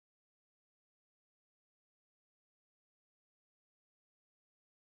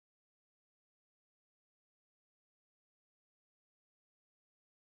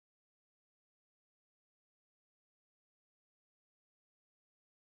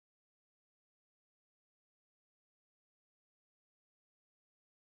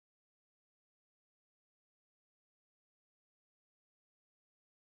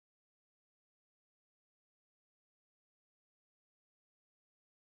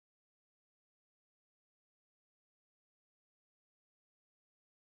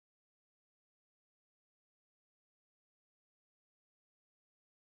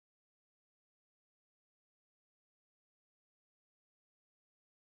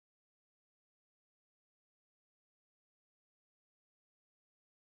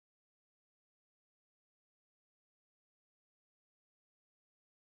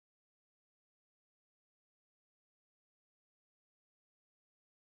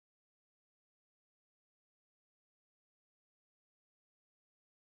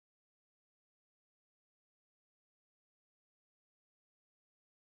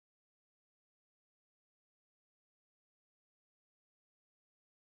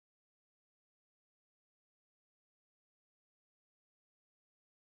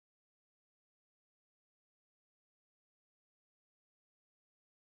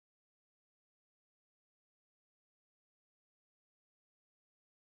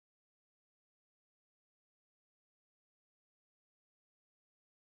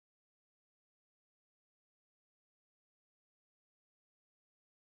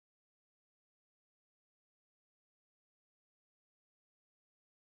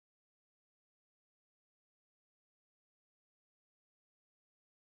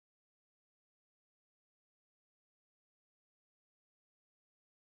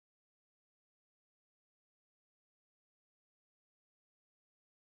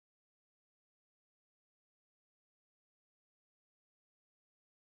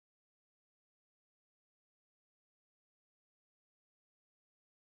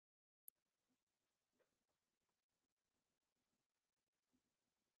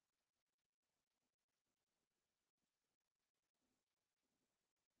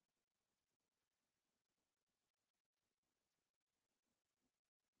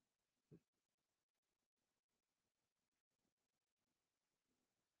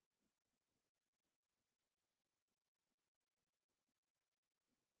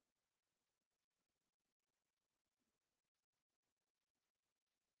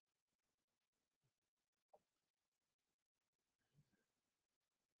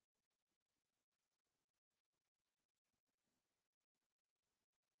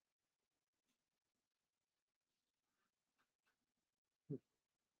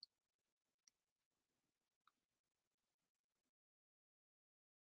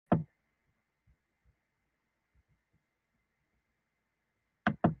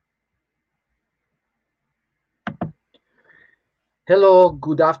Hello,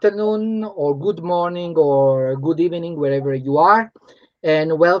 good afternoon, or good morning, or good evening, wherever you are.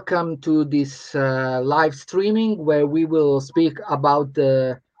 And welcome to this live streaming where we will speak about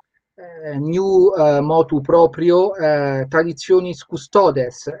the new motu proprio, Traditionis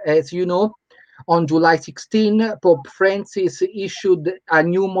custodes. As you know, on July 16, Pope Francis issued a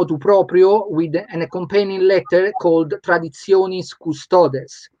new motu proprio with an accompanying letter called Traditionis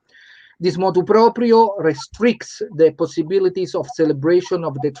custodes. This motu proprio restricts the possibilities of celebration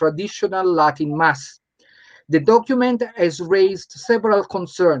of the traditional Latin Mass. The document has raised several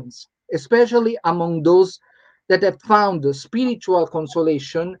concerns, especially among those that have found spiritual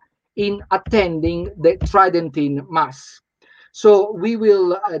consolation in attending the Tridentine Mass. So we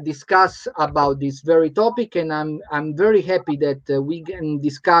will discuss about this very topic, and I'm very happy that we can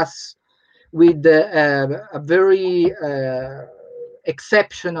discuss with a very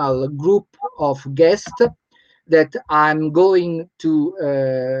exceptional group of guests that I'm going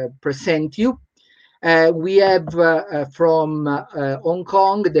to present you. We have from Hong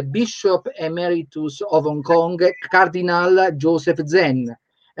Kong the Bishop Emeritus of Hong Kong, Cardinal Joseph Zen.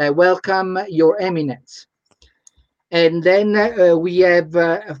 Welcome, Your Eminence. And then we have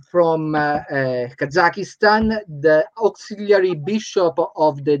from Kazakhstan the Auxiliary Bishop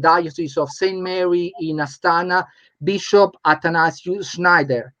of the Diocese of St. Mary in Astana, Bishop Athanasius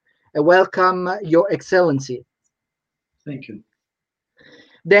Schneider. Welcome, Your Excellency. Thank you.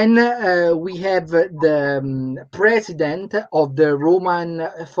 Then we have the president of the Roman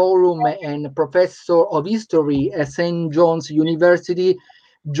Forum and professor of history at St. John's University,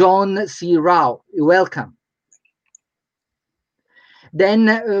 John C. Rao. Welcome.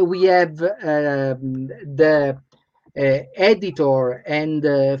 Then we have the editor and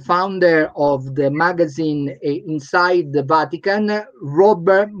founder of the magazine Inside the Vatican,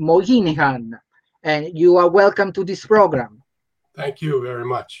 Robert Moynihan. And you are welcome to this program. Thank you very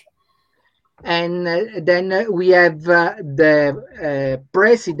much. And then we have the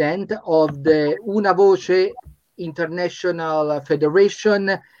president of the Una Voce International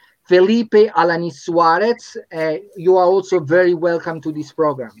Federation, Felipe Alanis Suarez. You are also very welcome to this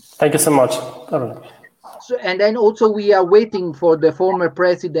program. Thank you so much. So, and then also we are waiting for the former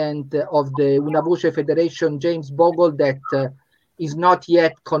president of the Una Voce Federation, James Bogle, that is not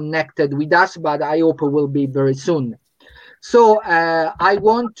yet connected with us, but I hope will be very soon. So I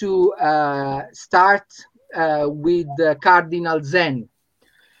want to start with Cardinal Zen.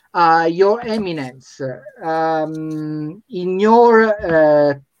 Your Eminence, in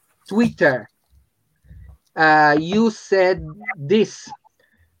your Twitter, you said this.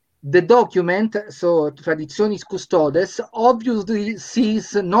 The document, so Traditionis Custodes, obviously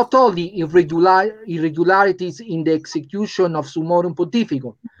sees not only irregularities in the execution of Summorum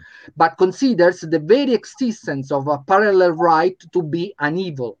Pontificum, but considers the very existence of a parallel rite to be an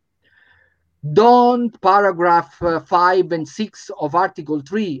evil. Don't paragraph 5 and 6 of Article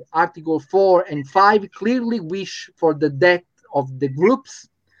 3, Article 4 and 5 clearly wish for the death of the groups?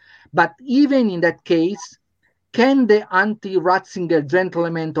 But even in that case, can the anti-Ratzinger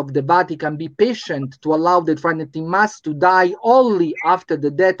gentlemen of the Vatican be patient to allow the Tridentine Mass to die only after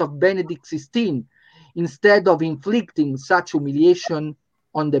the death of Benedict XVI, instead of inflicting such humiliation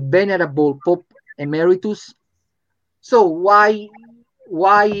on the venerable Pope Emeritus? So why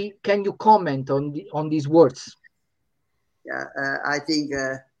can you comment on these words? Yeah, I think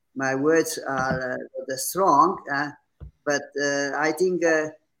my words are strong, but I think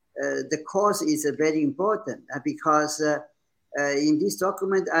the cause is very important because in this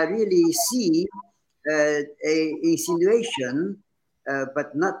document I really see a insinuation,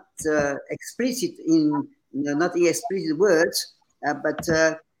 but not explicit not in explicit words, but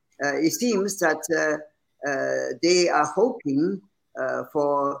it seems that they are hoping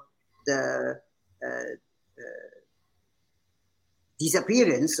for the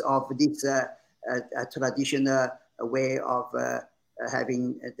disappearance of this traditional way of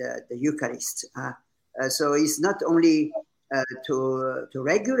having the Eucharist. So it's not only to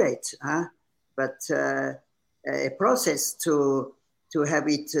regulate, but a process to have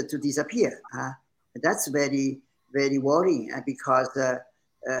it to disappear. That's very, very worrying because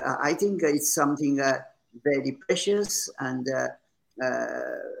I think it's something very precious and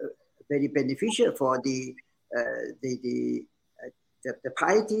very beneficial for the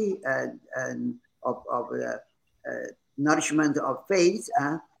piety and of nourishment of faith,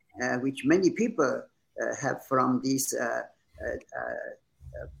 which many people have from this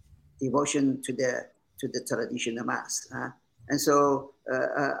devotion to the traditional Mass. And so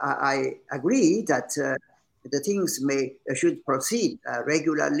I agree that the things should proceed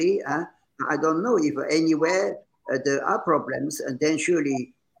regularly. I don't know if anywhere there are problems, and then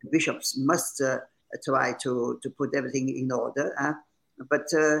surely bishops must try to put everything in order. But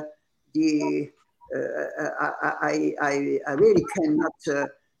the I really cannot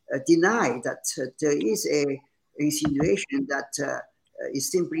deny that there is a insinuation that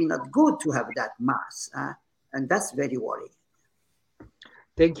it's simply not good to have that mass, and that's very worrying.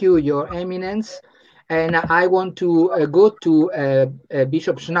 Thank you, Your Eminence. And I want to go to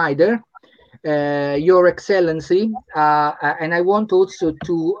Bishop Schneider, Your Excellency, and I want also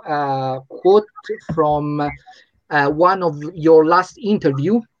to quote from one of your last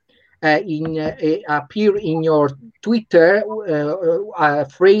interview. Appear in your Twitter a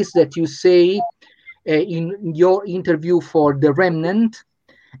phrase that you say in your interview for The Remnant,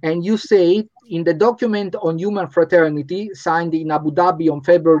 and you say in the document on human fraternity signed in Abu Dhabi on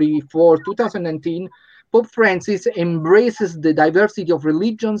February 4, 2019, Pope Francis embraces the diversity of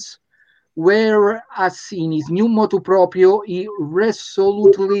religions, whereas in his new motu proprio, he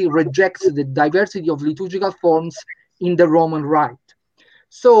resolutely rejects the diversity of liturgical forms in the Roman Rite.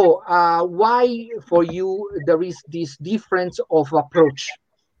 So, why for you there is this difference of approach?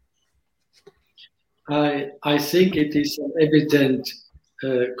 I think it is an evident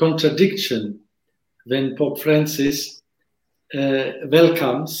contradiction when Pope Francis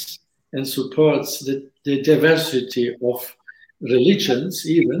welcomes and supports the diversity of religions,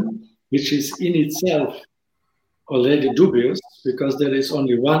 even, which is in itself already dubious, because there is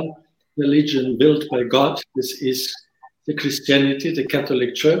only one religion built by God. This is the Christianity, the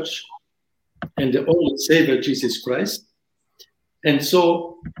Catholic Church, and the only Savior, Jesus Christ. And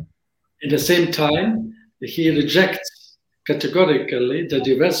so, at the same time, he rejects categorically the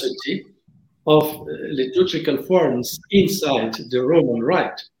diversity of liturgical forms inside the Roman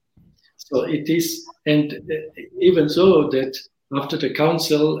Rite. So it is, and even so that after the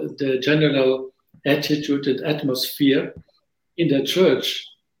council, the general attitude and atmosphere in the church,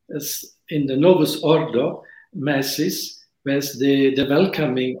 as in the Novus Ordo masses, was the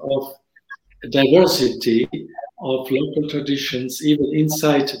welcoming of diversity of local traditions, even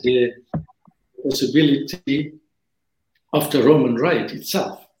inside the possibility of the Roman Rite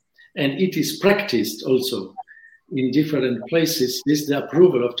itself. And it is practiced also in different places with the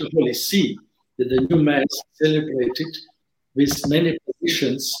approval of the Holy See, that the new Mass celebrated with many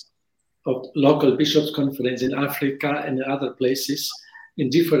positions of local bishops' conference in Africa and in other places in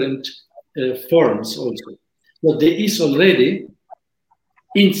different forms also. But there is already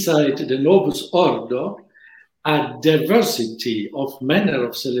inside the Novus Ordo a diversity of manner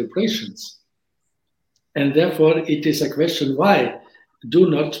of celebrations. And therefore it is a question why do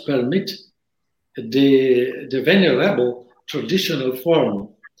not permit the venerable traditional form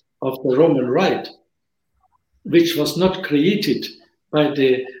of the Roman Rite, which was not created by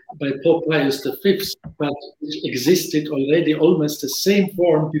Pope Pius V, but which existed already almost the same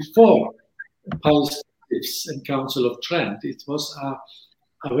form before Pius V's and Council of Trent. It was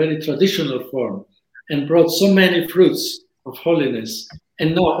a very traditional form and brought so many fruits of holiness.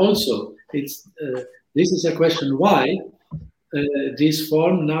 And now also, this is a question why this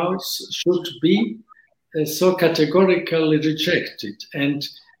form now should be so categorically rejected. And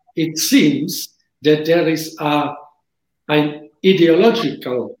it seems that there is an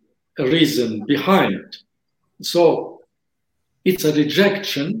ideological reason behind. So it's a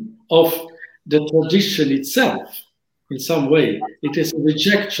rejection of the tradition itself in some way. It is a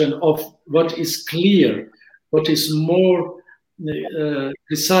rejection of what is clear, what is more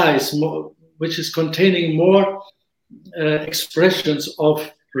precise, which is containing more expressions of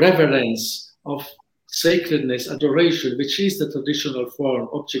reverence, of sacredness, adoration, which is the traditional form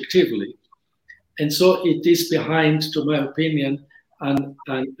objectively. And so it is behind, to my opinion, an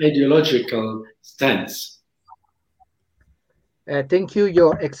ideological stance. Thank you,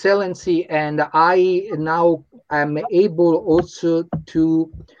 Your Excellency. And I now am able also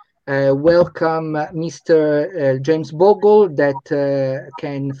to welcome Mr. James Bogle, that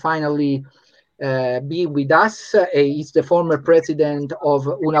can finally be with us. He's the former president of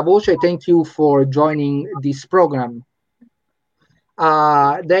Una Voce. Thank you for joining this program.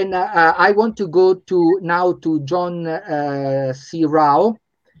 Then I want to go now to John C. Rao,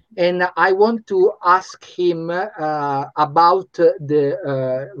 and I want to ask him about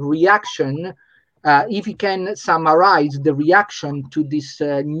the reaction, if he can summarize the reaction to this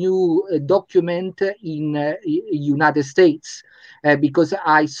new document in United States, because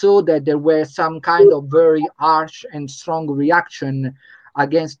I saw that there were some kind of very harsh and strong reaction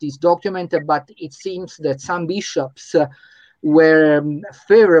against this document, but it seems that some bishops were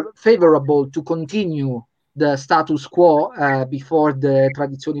favorable to continue the status quo before the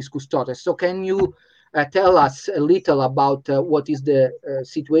Traditionis custodes. So can you tell us a little about what is the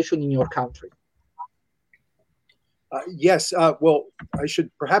situation in your country. Yes. Well, I should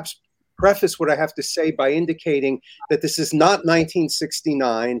perhaps preface what I have to say by indicating that this is not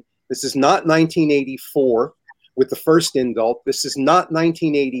 1969. This is not 1984 with the first indult. This is not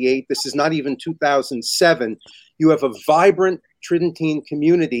 1988. This is not even 2007. You have a vibrant Tridentine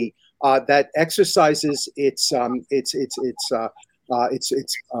community that exercises its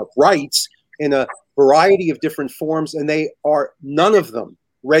rights in a variety of different forms, and they are none of them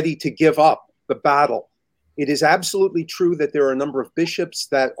ready to give up the battle. It is absolutely true that there are a number of bishops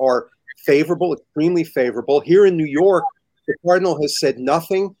that are favorable, extremely favorable. Here in New York, the cardinal has said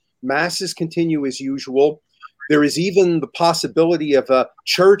nothing. Masses continue as usual. There is even the possibility of a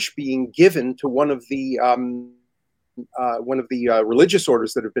church being given to one of the religious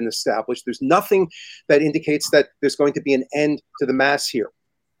orders that have been established. There's nothing that indicates that there's going to be an end to the Mass here.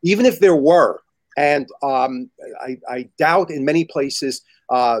 Even if there were, and I doubt in many places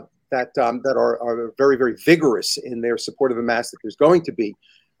that are very, very vigorous in their support of the Mass that there's going to be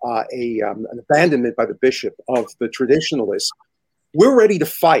an abandonment by the bishop of the traditionalists. We're ready to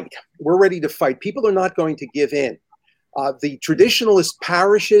fight. We're ready to fight. People are not going to give in. The traditionalist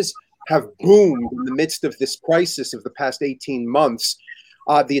parishes have boomed in the midst of this crisis of the past 18 months.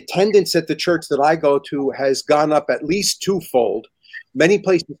 The attendance at the church that I go to has gone up at least twofold. Many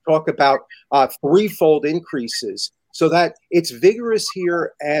places talk about threefold increases, so that it's vigorous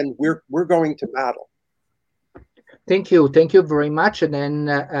here, and we're going to battle. Thank you very much. And then,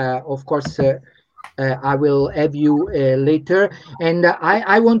 of course, I will have you later. And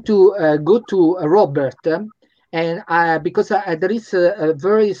I want to go to Robert, and because there is a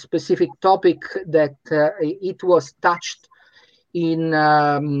very specific topic that it was touched in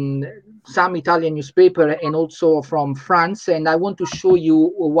some Italian newspaper and also from France. And I want to show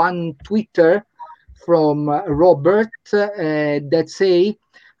you one Twitter from Robert that say,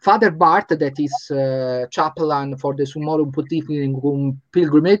 Father Bart, that is chaplain for the Summorum Pontificum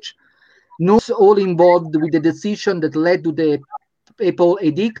pilgrimage, knows all involved with the decision that led to the papal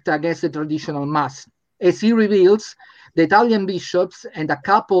edict against the traditional mass. As he reveals, the Italian bishops and a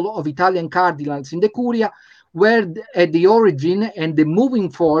couple of Italian cardinals in the Curia were at the origin and the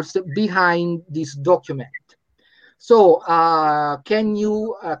moving force behind this document. So, can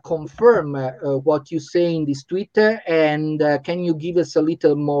you confirm what you say in this Twitter, and can you give us a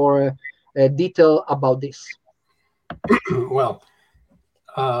little more detail about this? Well,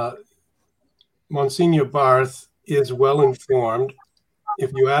 Monsignor Barth is well informed.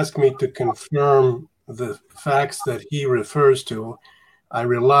 If you ask me to confirm the facts that he refers to, I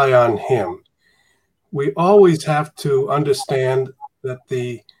rely on him. We always have to understand that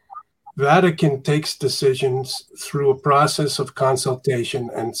the Vatican takes decisions through a process of consultation,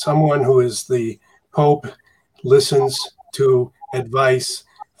 and someone who is the Pope listens to advice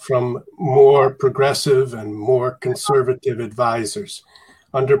from more progressive and more conservative advisors.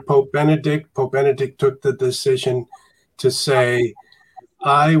 Under Pope Benedict took the decision to say,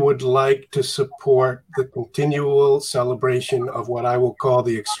 I would like to support the continual celebration of what I will call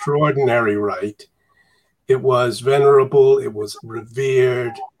the extraordinary rite. It was venerable, it was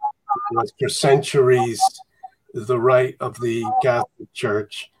revered, was for centuries the rite of the Catholic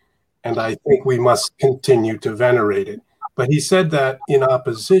Church, and I think we must continue to venerate it. But he said that in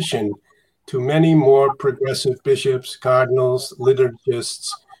opposition to many more progressive bishops, cardinals, liturgists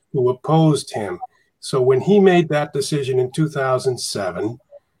who opposed him. So when he made that decision in 2007,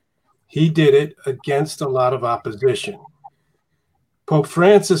 he did it against a lot of opposition. Pope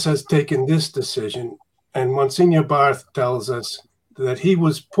Francis has taken this decision, and Monsignor Barth tells us that he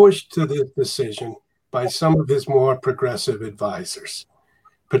was pushed to this decision by some of his more progressive advisors,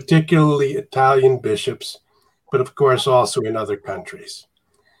 particularly Italian bishops, but of course also in other countries.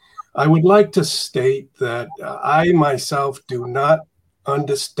 I would like to state that I myself do not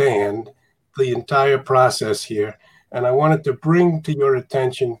understand the entire process here, and I wanted to bring to your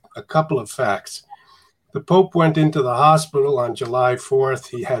attention a couple of facts. The Pope went into the hospital on July 4th.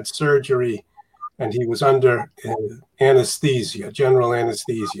 He had surgery, and he was under anesthesia, general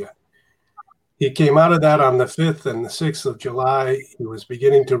anesthesia. He came out of that on the 5th and the 6th of July. He was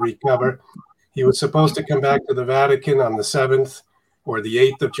beginning to recover. He was supposed to come back to the Vatican on the 7th or the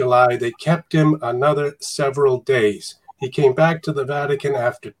 8th of July. They kept him another several days. He came back to the Vatican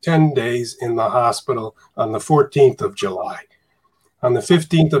after 10 days in the hospital on the 14th of July. On the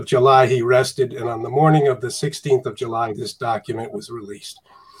 15th of July, he rested, and on the morning of the 16th of July, this document was released.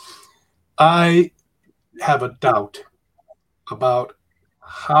 I have a doubt about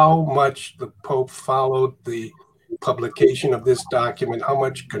how much the Pope followed the publication of this document, how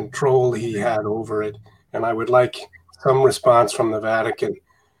much control he had over it. And I would like some response from the Vatican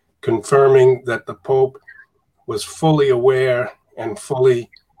confirming that the Pope was fully aware and fully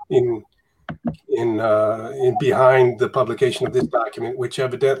in behind the publication of this document, which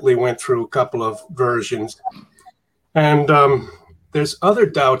evidently went through a couple of versions. And there's other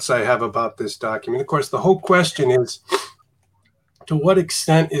doubts I have about this document. Of course, the whole question is, to what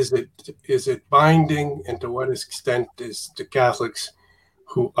extent is it binding, and to what extent is the Catholics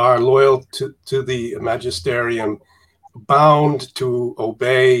who are loyal to the magisterium bound to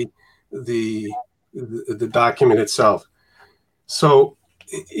obey the document itself? So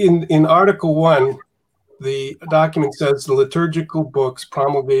in Article 1, the document says the liturgical books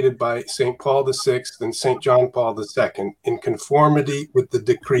promulgated by St. Paul VI and St. John Paul II in conformity with the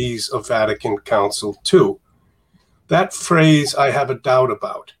decrees of Vatican Council II. That phrase I have a doubt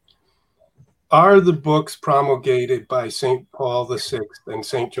about. Are the books promulgated by St. Paul VI and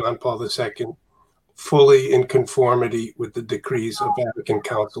St. John Paul II fully in conformity with the decrees of Vatican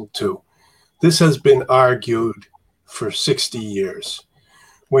Council II? This has been argued for 60 years.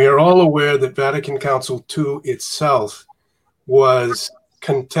 We are all aware that Vatican Council II itself was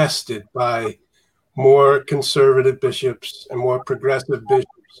contested by more conservative bishops and more progressive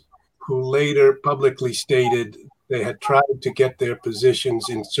bishops who later publicly stated they had tried to get their positions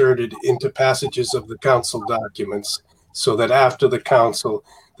inserted into passages of the council documents so that after the council,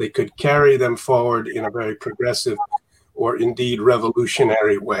 they could carry them forward in a very progressive or indeed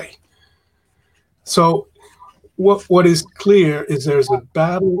revolutionary way. So what is clear is there's a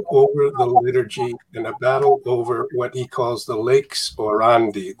battle over the liturgy and a battle over what he calls the lex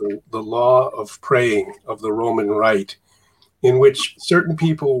orandi, the law of praying of the Roman Rite, in which certain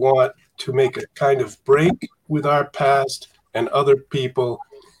people want to make a kind of break with our past, and other people,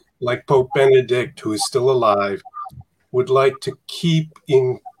 like Pope Benedict, who is still alive, would like to keep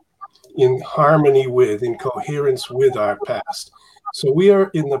in harmony with, in coherence with our past. So we are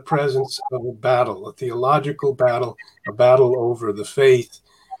in the presence of a battle, a theological battle, a battle over the faith.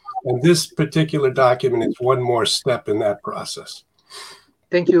 And this particular document is one more step in that process.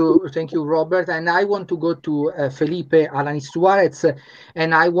 Thank you, Robert. And I want to go to Felipe Alanis Suarez,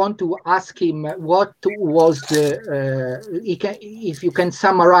 and I want to ask him what was if you can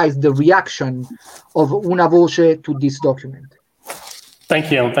summarize the reaction of Una Voce to this document.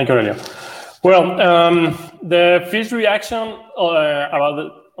 Thank you, Aurelio. Well, the first reaction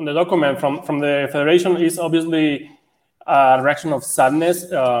on the document from the Federation is obviously a reaction of sadness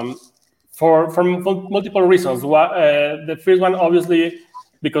for multiple reasons. The first one, obviously,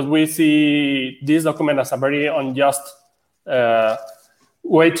 because we see this document as a very unjust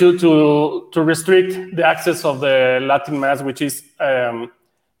way to restrict the access of the Latin Mass, which is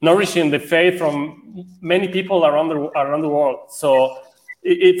nourishing the faith from many people around the world. So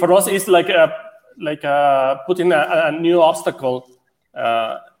for us, it's like putting a new obstacle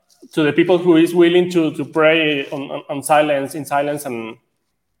to the people who is willing to pray in silence, and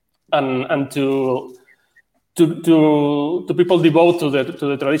to people devoted to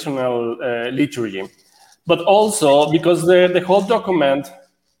the traditional liturgy, but also because the whole document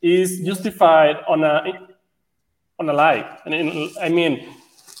is justified on a lie. I mean,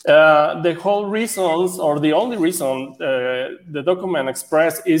 the whole reasons, or the only reason the document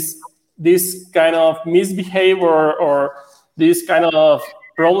expressed, is this kind of misbehavior or this kind of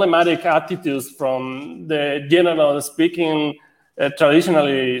problematic attitudes from the general speaking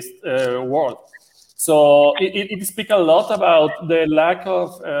traditionalist world. So it speaks a lot about the lack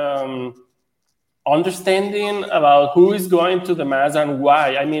of understanding about who is going to the Mass and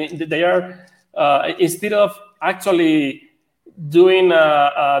why. I mean, they are, instead of actually doing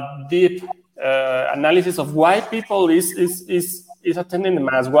a deep analysis of why people is attending the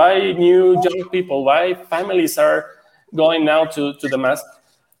Mass, why new young people, why families are going now to the Mass,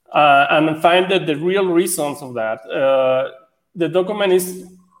 and find that the real reasons of that. The document is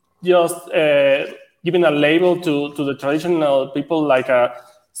just giving a label to the traditional people, like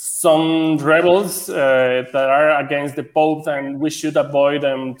some rebels that are against the Pope, and we should avoid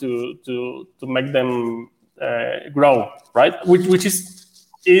them to make them grow, right? Which is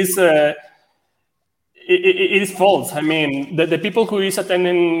it is false. I mean, the people who is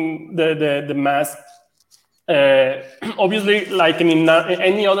attending the Mass, obviously, like in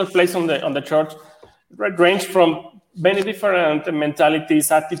any other place on the church, range from many different mentalities,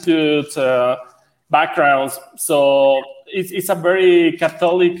 attitudes, backgrounds. So it's a very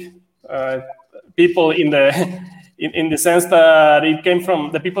Catholic people in the sense that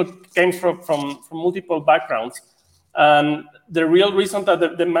the people came from multiple backgrounds. And the real reason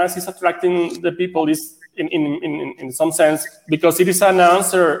that the Mass is attracting the people is, in some sense, because it is an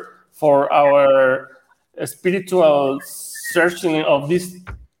answer for our spiritual searching of these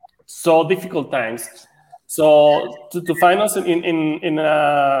so difficult times. So to find us in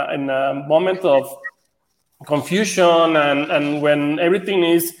a moment of confusion and when everything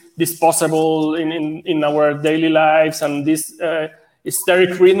is disposable in our daily lives, and this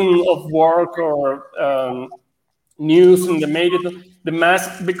hysteric rhythm of work or news in the media, the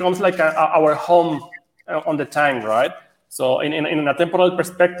Mass becomes like our home on the time, right? So in a temporal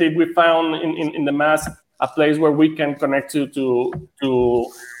perspective, we found in the Mass a place where we can connect to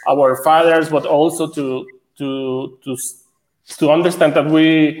our fathers, but also to understand that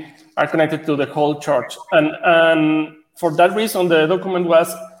we are connected to the whole church. And for that reason, the document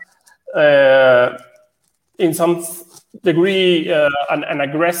was in some degree an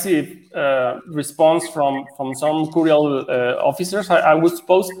aggressive response from some curial officers, I would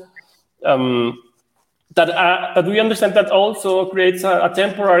suppose, that we understand that also creates a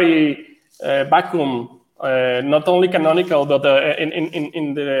temporary vacuum, not only canonical, but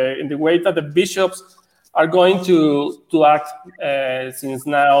in the way that the bishops are going to act since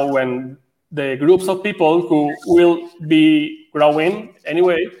now, when the groups of people who will be growing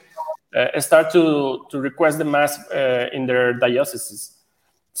anyway start to request the Mass in their dioceses.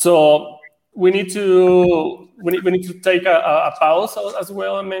 So we need to take a pause as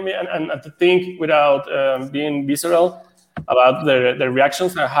well, maybe, and to think without being visceral about the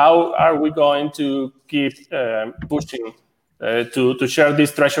reactions, and how are we going to keep pushing to share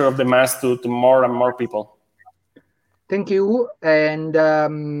this treasure of the Mass to more and more people. Thank you. And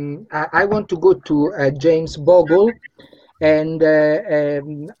I want to go to James Bogle. And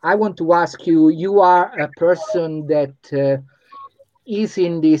I want to ask you, you are a person that is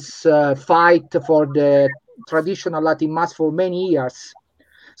in this fight for the traditional Latin Mass for many years.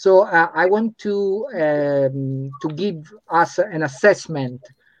 So I want to give us an assessment.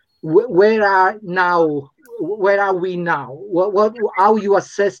 Where are we now? How you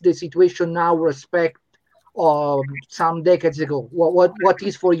assess the situation now, respect some decades ago? What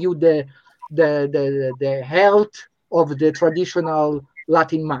is for you the health of the traditional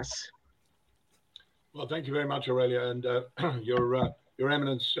Latin Mass? Well, thank you very much, Aurelia, and Your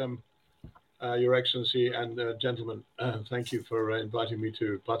Eminence, Your Excellency, and gentlemen. Thank you for inviting me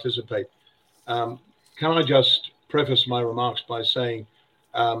to participate. Can I just preface my remarks by saying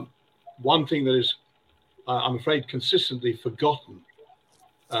one thing that is, I'm afraid, consistently forgotten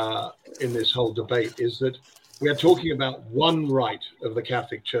in this whole debate is that we are talking about one rite of the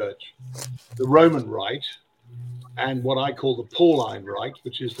Catholic Church, the Roman Rite, and what I call the Pauline Rite,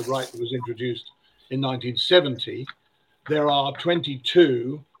 which is the rite that was introduced in 1970. There are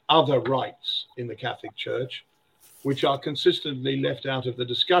 22 other rites in the Catholic Church which are consistently left out of the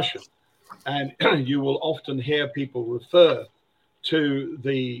discussion. And you will often hear people refer to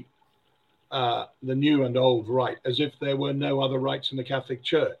the new and old rite as if there were no other rites in the Catholic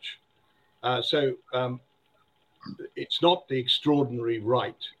Church. So it's not the extraordinary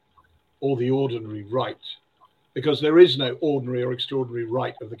rite or the ordinary rite, because there is no ordinary or extraordinary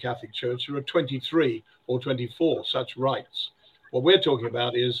rite of the Catholic Church. There are 23 or 24 such rites. What we're talking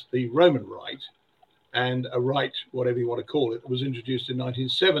about is the Roman Rite, and a rite, whatever you want to call it, was introduced in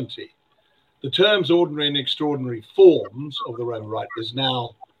 1970. The terms ordinary and extraordinary forms of the Roman Rite is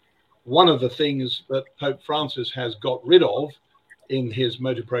now one of the things that Pope Francis has got rid of in his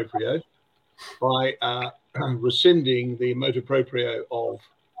motu proprio by rescinding the motu proprio of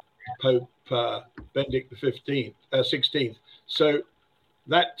Pope Benedict XVI. So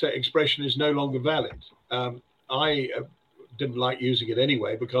that expression is no longer valid. I didn't like using it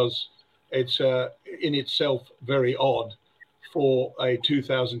anyway, because it's in itself very odd for a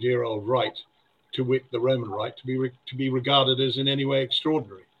 2,000-year-old rite, to wit the Roman Rite, to be regarded as in any way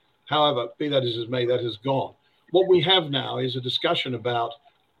extraordinary. However, be that as it may, that has gone. What we have now is a discussion about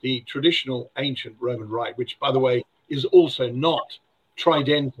the traditional ancient Roman Rite, which, by the way, is also not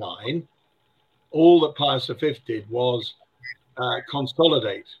Tridentine. All that Pius V did was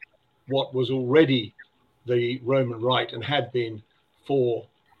consolidate what was already the Roman Rite and had been for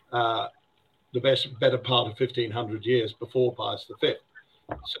the better part of 1,500 years before Pius V.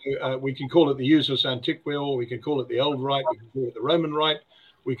 So we can call it the usus antiquio, we can call it the old rite, we can call it the Roman Rite,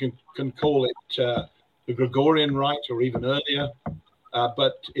 we can call it the Gregorian Rite, or even earlier,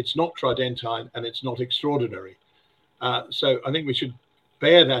 but it's not Tridentine and it's not extraordinary. So I think we should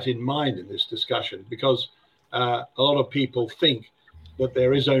bear that in mind in this discussion, because a lot of people think that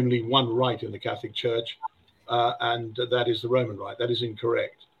there is only one rite in the Catholic Church, and that is the Roman Rite. That is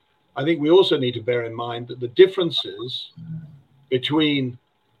incorrect. I think we also need to bear in mind that the differences between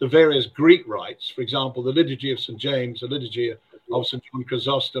the various Greek rites, for example, the liturgy of St. James, the liturgy of St. John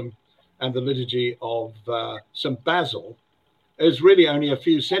Chrysostom, and the liturgy of St. Basil, is really only a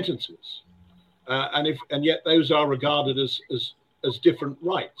few sentences. And yet those are regarded as different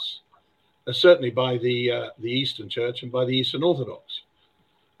rites, certainly by the Eastern Church and by the Eastern Orthodox.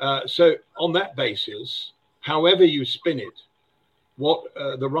 So on that basis, however you spin it, what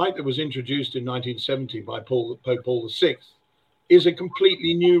the rite that was introduced in 1970 by Pope Paul VI is a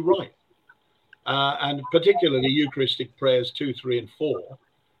completely new rite. And particularly Eucharistic prayers 2, 3, and 4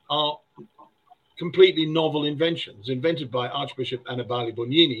 are completely novel inventions invented by Archbishop Annibale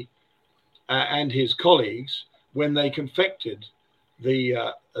Bugnini and his colleagues when they confected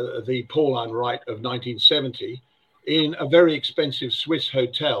the Pauline Rite of 1970 in a very expensive Swiss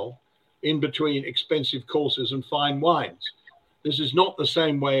hotel in between expensive courses and fine wines. This is not the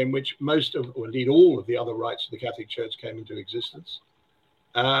same way in which most of, or indeed all of the other rites of the Catholic Church came into existence.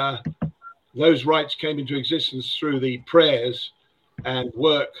 Those rites came into existence through the prayers and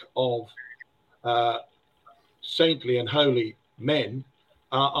work of saintly and holy men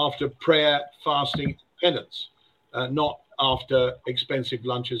after prayer, fasting, penance, not after expensive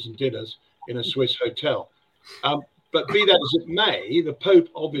lunches and dinners in a Swiss hotel. But be that as it may, the Pope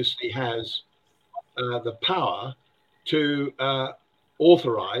obviously has the power to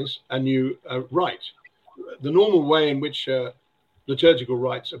authorize a new rite. The normal way in which liturgical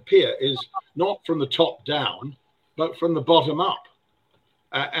rites appear is not from the top down, but from the bottom up,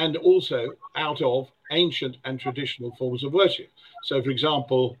 and also out of ancient and traditional forms of worship. So, for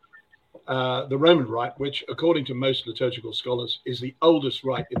example, the Roman Rite, which according to most liturgical scholars is the oldest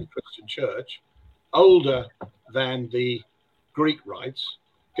rite in the Christian Church, older than the Greek rites,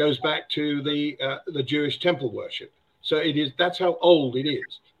 goes back to the Jewish temple worship. So that's how old it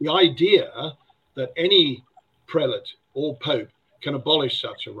is. The idea that any prelate or pope can abolish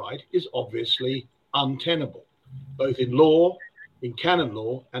such a rite is obviously untenable, both in law, in canon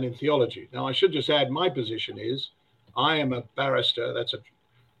law, and in theology. Now, I should just add, my position is I am a barrister. That's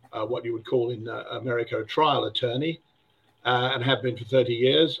what you would call in America a trial attorney, and have been for 30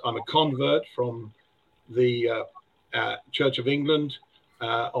 years. I'm a convert from the Church of England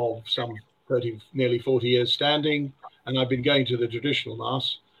of some nearly 40 years standing, and I've been going to the traditional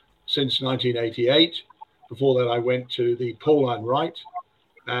Mass since 1988. Before that, I went to the Pauline Rite,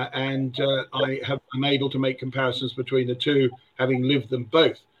 and I'm able to make comparisons between the two, having lived them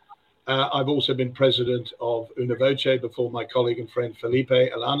both. I've also been president of Una Voce before my colleague and friend Felipe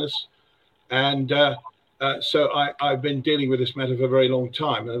Alanis, and so I've been dealing with this matter for a very long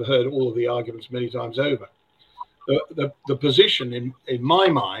time, and I've heard all of the arguments many times over. The position in my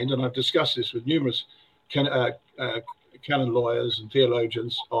mind, and I've discussed this with numerous canon lawyers and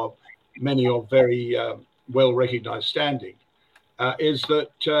theologians of many of very well-recognized standing, is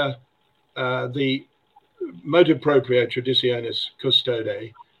that the motu proprio Traditionis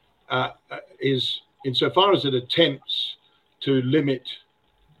custode is, insofar as it attempts to limit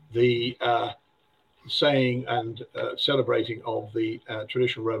the saying and celebrating of the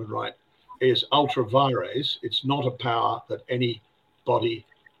traditional Roman Rite, is ultra vires. It's not a power that any body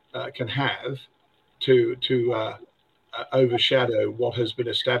can have to overshadow what has been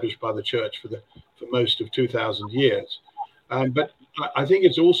established by the Church for most of 2,000 years. But I think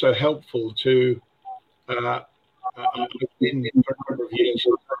it's also helpful to in for a number of years.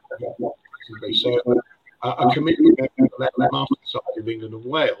 So a committee member of the Master Society of England and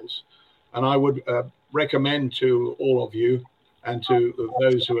Wales, and I would recommend to all of you and to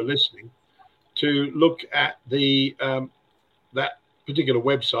those who are listening to look at that particular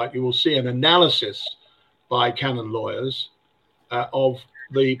website. You will see an analysis by canon lawyers of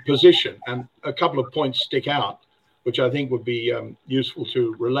the position, and a couple of points stick out, which I think would be useful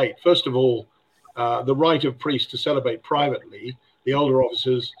to relate. First of all, the right of priests to celebrate privately the older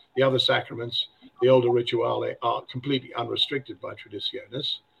offices, the other sacraments, the older rituale are completely unrestricted by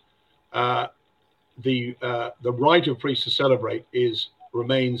Traditionis. The right of priests to celebrate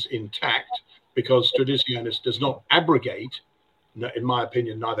remains intact because Traditionis does not abrogate. In my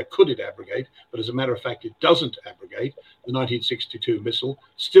opinion, neither could it abrogate, but as a matter of fact, it doesn't abrogate the 1962 Missal,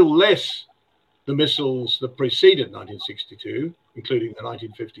 still less the missals that preceded 1962, including the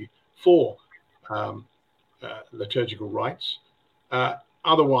 1954 liturgical rites.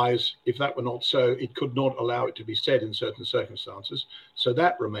 Otherwise, if that were not so, it could not allow it to be said in certain circumstances. So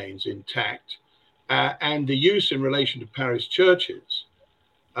that remains intact. And the use in relation to parish churches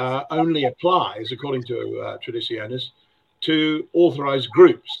only applies, according to Traditionis, to authorized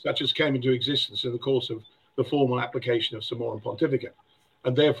groups, such as came into existence in the course of the formal application of Summorum Pontificum.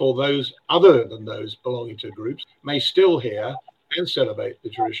 and therefore those other than those belonging to groups may still hear and celebrate the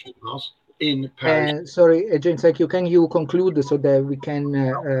traditional Mass in parish. Sorry, James, thank you. Can you conclude so that we can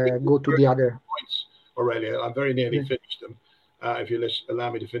go to the other points, Aurelia? I'm very nearly finished them. If you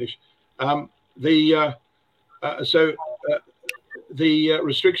allow me to finish, the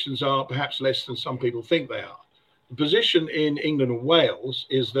restrictions are perhaps less than some people think they are. The position in England and Wales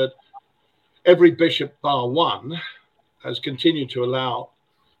is that every bishop bar one has continued to allow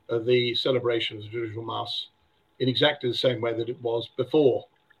the celebration of the traditional Mass in exactly the same way that it was before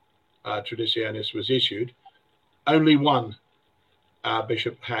Traditionis was issued. Only one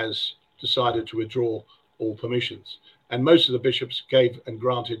bishop has decided to withdraw all permissions, and most of the bishops gave and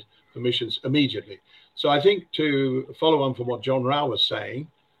granted permissions immediately. So I think, to follow on from what John Rao was saying,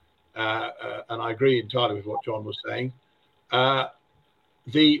 and I agree entirely with what John was saying,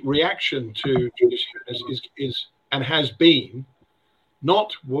 the reaction to Traditionis is and has been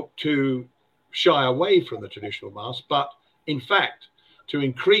not to shy away from the traditional Mass, but in fact to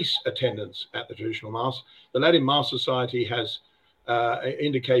increase attendance at the traditional Mass. The Latin Mass Society has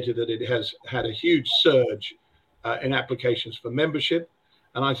indicated that it has had a huge surge in applications for membership,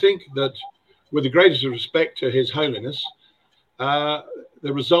 and I think that, with the greatest respect to His Holiness, the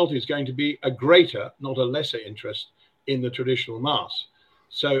result is going to be a greater, not a lesser, interest in the traditional Mass.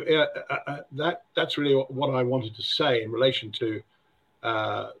 So that's really what I wanted to say in relation to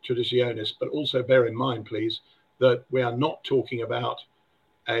Traditionis, but also bear in mind, please, that we are not talking about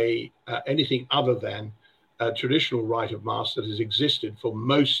anything other than a traditional rite of Mass that has existed for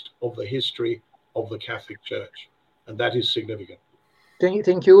most of the history of the Catholic Church, and that is significant.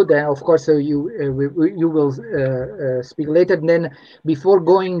 Thank you. Then, of course, you will speak later. Then, before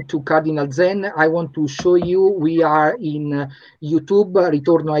going to Cardinal Zen, I want to show you we are in YouTube,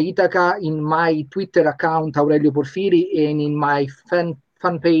 Ritorno a Itaca, in my Twitter account, Aurelio Porfiri, and in my fan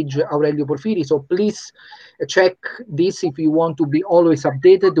page, Aurelio Porfiri. So please check this if you want to be always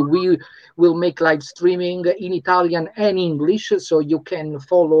updated. We will make live streaming in Italian and English, so you can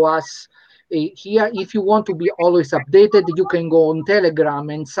follow us here. If you want to be always updated, you can go on Telegram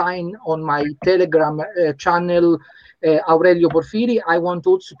and sign on my Telegram channel, Aurelio Porfiri. I want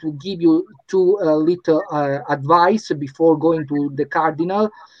also to give you two little advice before going to the Cardinal.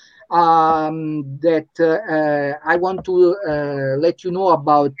 That I want to let you know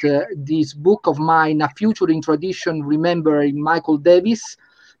about this book of mine, A Future in Tradition, Remembering Michael Davis,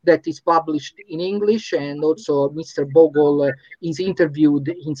 that is published in English, and also Mr. Bogle is interviewed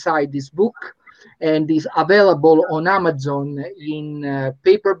inside this book, and is available on Amazon in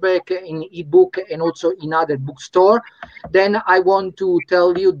paperback, in ebook, and also in other bookstore. Then I want to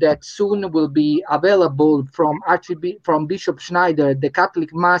tell you that soon will be available from Bishop Schneider, The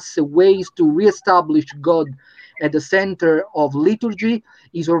Catholic Mass, Ways to Reestablish God at the Center of Liturgy,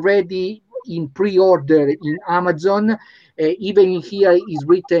 is already in pre-order in Amazon. Even here is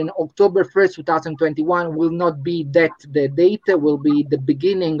written October 1st, 2021, will not be that the date, will be the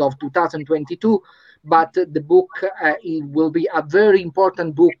beginning of 2022, but the book it will be a very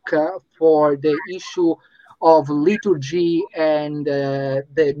important book for the issue of liturgy and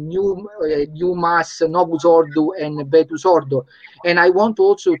the new Mass, Novus Ordo and Vetus Ordo. And I want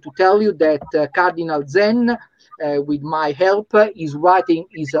also to tell you that Cardinal Zen, with my help, is writing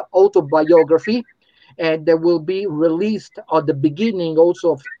his autobiography, and that will be released at the beginning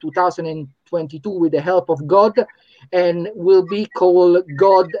also of 2022 with the help of God, and will be called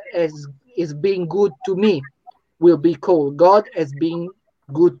God as is being good to me. Will be called God as being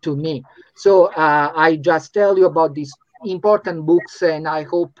good to me. So I just tell you about these important books, and I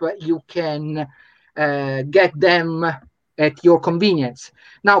hope you can get them at your convenience.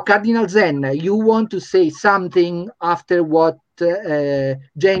 Now, Cardinal Zen, you want to say something after what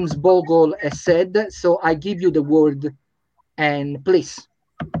James Bogle has said, so I give you the word, and please.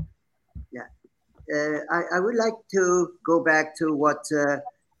 Yeah, I would like to go back to what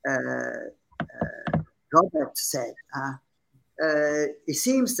Robert said. It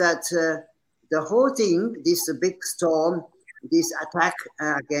seems that the whole thing, this big storm, this attack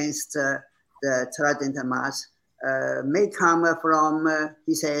against the Trident Mass, may come from,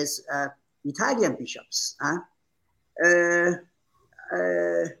 he says, Italian bishops.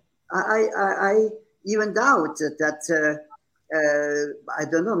 I even doubt that, I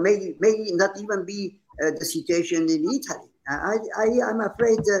don't know, may not even be the situation in Italy. I'm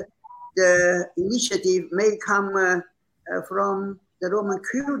afraid the initiative may come from the Roman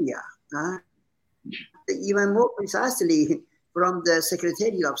Curia, even more precisely from the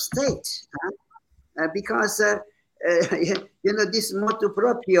Secretary of State, because this motu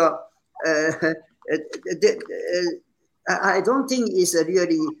proprio, I don't think it's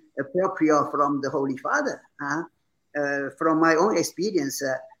really appropriate from the Holy Father. From my own experience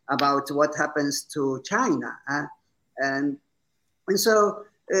about what happens to China. And so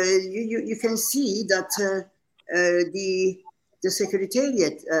you can see that the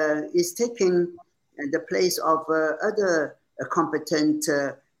Secretariat is taking the place of other competent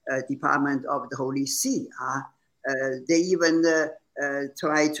department of the Holy See. They even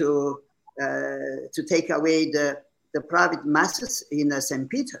try to take away the private masses in St.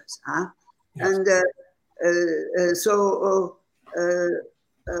 Peter's. Yes. And so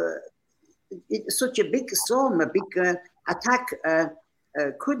such a big storm, a big attack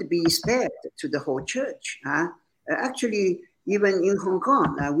could be spared to the whole church. Actually, even in Hong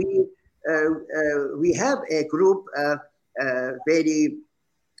Kong, we have a group very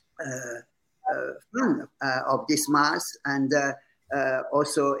fond of this mass, and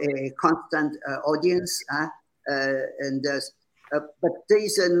also a constant audience. But there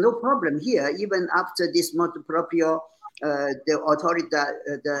is no problem here. Even after this motu proprio, the authority,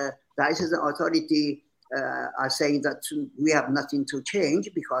 the diocesan authority, are saying that we have nothing to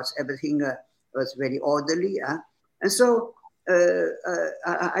change because everything was very orderly. And so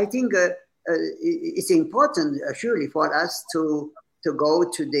I think it's important, surely, for us to go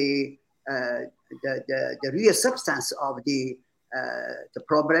to the real substance of the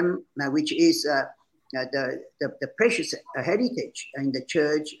problem, which is the precious heritage in the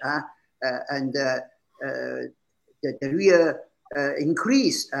church and the real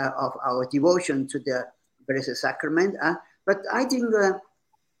increase of our devotion to the Blessed Sacrament. But I think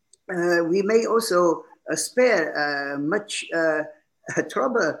we may also spare much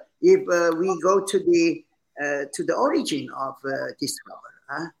trouble if we go to the origin of this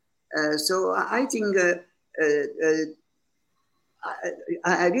trouble. So I think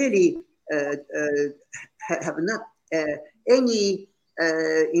I really have not any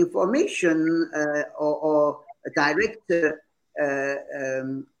information or direct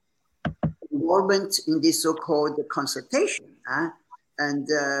involvement in this so-called consultation. And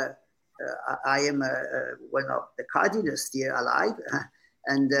I am one of the cardinals still alive,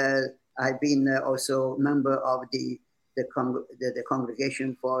 and I've been also member of the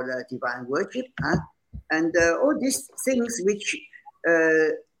Congregation for Divine Worship, and all these things which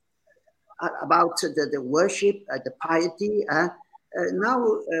about the worship, the piety.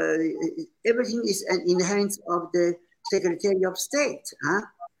 Now everything is in the hands of the Secretary of State,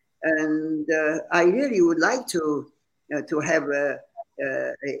 and I really would like to have a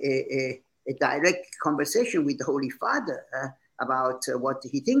direct conversation with the Holy Father about what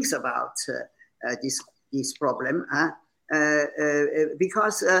he thinks about this problem,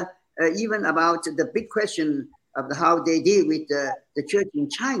 because even about the big question of how they deal with the church in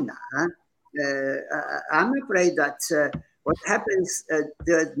China, I'm afraid that what happens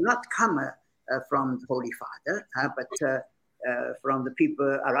does not come from the Holy Father, but from the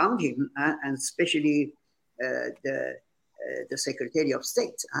people around him, and especially the Secretary of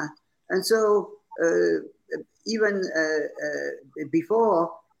State. And so even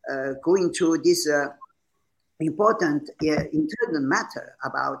before going to this important internal matter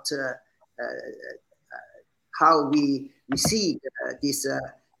about how we see this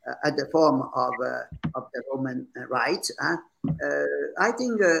other form of the Roman rite, I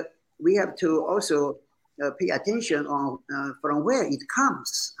think we have to also pay attention on from where it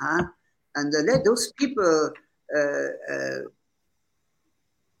comes, and let those people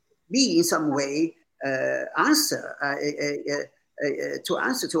be in some way answer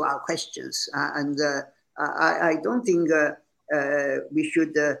to our questions, and I don't think we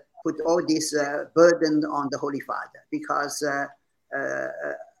should put all this burden on the Holy Father, because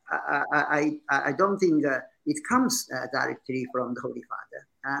I don't think it comes directly from the Holy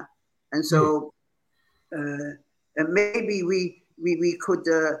Father, and so maybe we could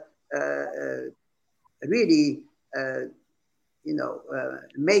really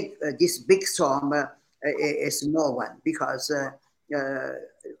make this big storm a small one, because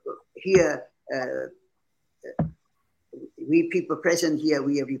here we people present here,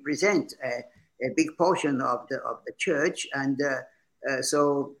 we represent a big portion of the church, and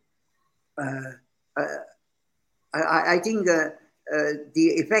so I think the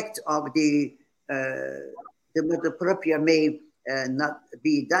effect of the motu proprio may not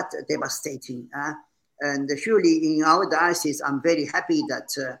be that devastating. And surely in our diocese, I'm very happy that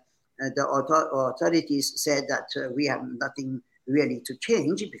the authorities said that we have nothing really to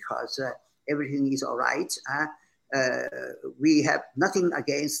change, because everything is all right. We have nothing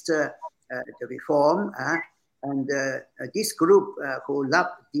against the reform, and this group who love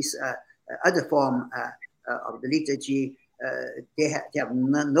this other form of the liturgy, they have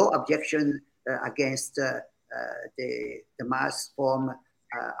no objection against the mass form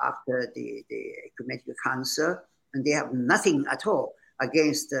after the ecumenical council, and they have nothing at all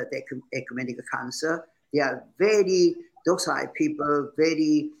against the ecumenical council. They are very docile people,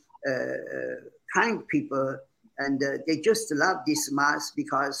 very kind people, and they just love this mass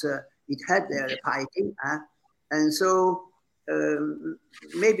because it had their piety. And so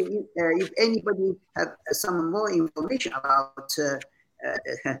maybe if anybody have some more information about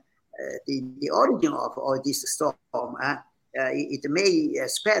the origin of all this storm, it may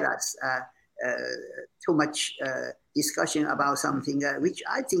spare us too much discussion about something which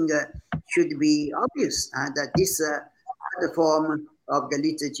I think should be obvious, that this other form of the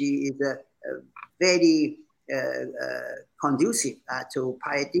liturgy is very conducive to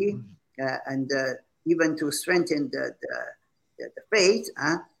piety and even to strengthen the faith.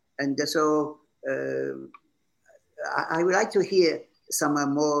 And so I would like to hear some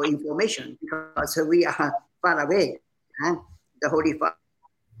more information because we are far away. The Holy Father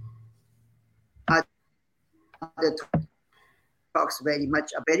talks very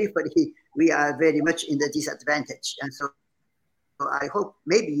much about it, but we are very much in the disadvantage. And so I hope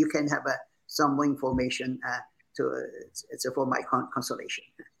maybe you can have some more information for my consolation.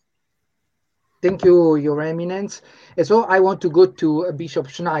 Thank you, Your Eminence. And so I want to go to Bishop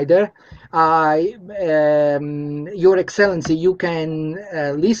Schneider. Your Excellency, you can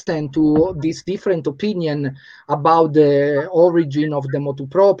listen to this different opinion about the origin of the motu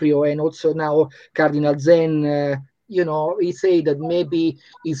proprio, and also now Cardinal Zen, he said that maybe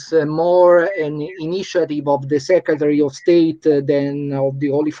it's more an initiative of the Secretary of State than of the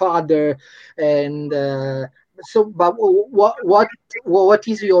Holy Father, and so, but what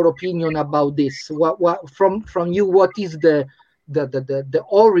is your opinion about this? What from you? What is the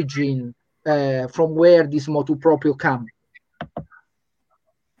origin from where this motu proprio come?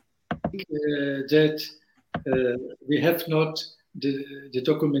 That we have not the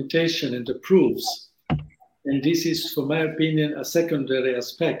documentation and the proofs, and this is, for my opinion, a secondary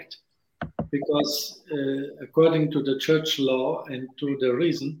aspect, because according to the church law and to the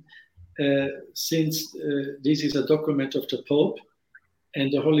reason. Since this is a document of the Pope and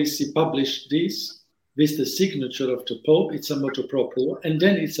the Holy See published this with the signature of the Pope, it's a motu proprio, and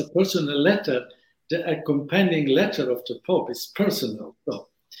then it's a personal letter. The accompanying letter of the Pope is personal. So,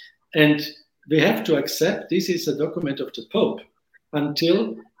 and we have to accept this is a document of the Pope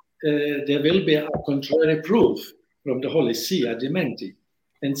until there will be a contrary proof from the Holy See, a dementi.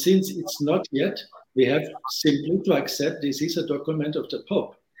 And since it's not yet, we have simply to accept this is a document of the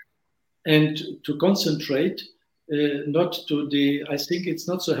Pope. And to concentrate not to I think it's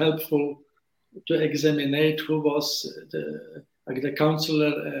not so helpful to examine who was the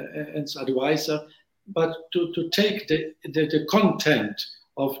counselor and advisor, but to take the content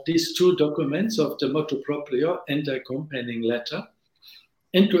of these two documents of the motu proprio and the accompanying letter,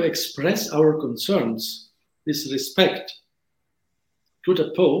 and to express our concerns with respect to the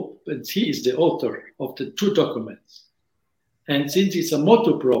Pope, and he is the author of the two documents. And since it's a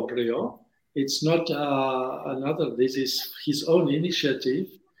motu proprio, it's not another, this is his own initiative,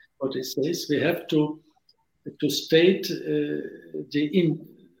 what it says. We have to state the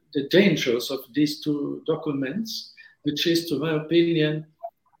dangers of these two documents, which is, to my opinion,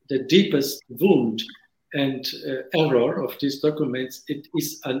 the deepest wound and error of these documents. It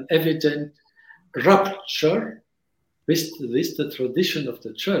is an evident rupture with the tradition of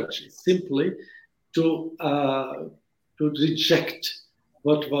the Church. It's simply to reject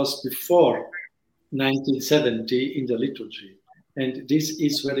what was before 1970 in the liturgy. And this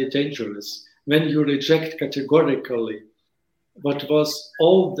is very dangerous. When you reject categorically what was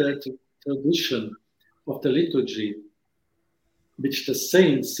all the tradition of the liturgy, which the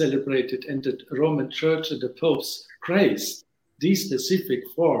saints celebrated and the Roman Church and the popes praised, this specific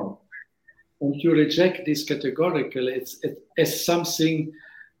form, and you reject this categorically as something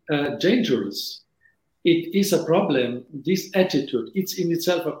dangerous. It is a problem, this attitude, it's in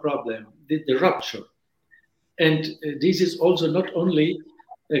itself a problem, the rupture. And this is also not only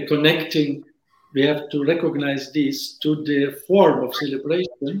connecting, we have to recognize this, to the form of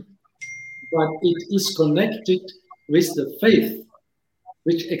celebration, but it is connected with the faith,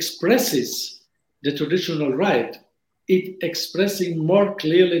 which expresses the traditional rite. It expressing more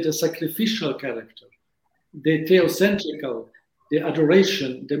clearly the sacrificial character, the theocentrical, the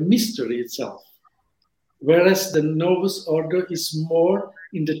adoration, the mystery itself. Whereas the Novus Ordo is more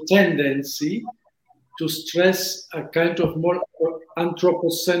in the tendency to stress a kind of more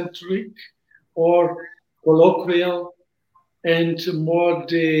anthropocentric or colloquial and more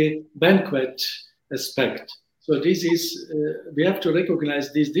the banquet aspect. So this is, we have to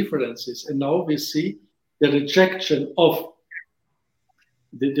recognize these differences. And now we see the rejection of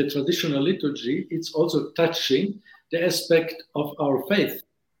the traditional liturgy. It's also touching the aspect of our faith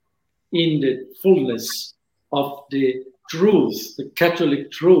in the fullness of the truth, the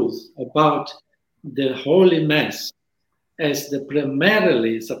Catholic truth about the Holy Mass as the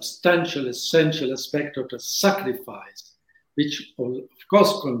primarily substantial, essential aspect of the sacrifice, which of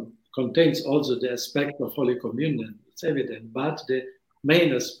course contains also the aspect of Holy Communion, it's evident, but the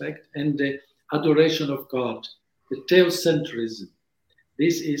main aspect and the adoration of God, the theocentrism.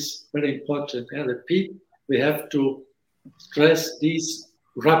 This is very important. I repeat, we have to stress this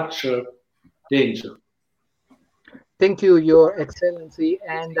rupture danger. Thank you, Your Excellency.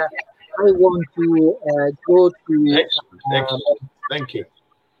 And I want to go to. Excellent. Thank you.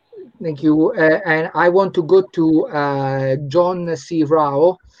 Thank you. And I want to go to John C.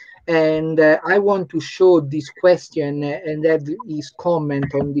 Rao. And I want to show this question and have his comment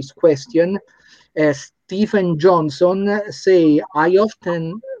on this question. Stephen Johnson say, I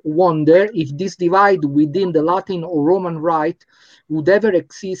often wonder if this divide within the Latin or Roman Rite would ever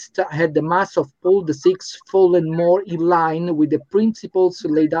exist had the Mass of Paul VI fallen more in line with the principles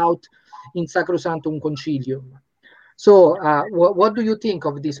laid out in Sacrosanctum Concilium. So what do you think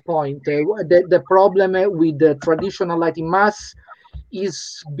of this point? The problem with the traditional Latin Mass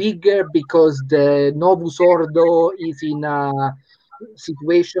is bigger because the Novus Ordo is in a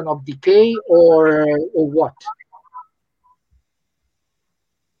situation of decay, or what?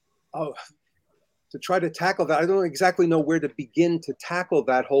 Oh, to try to tackle that, I don't exactly know where to begin to tackle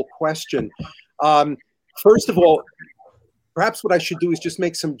that whole question. First of all, perhaps what I should do is just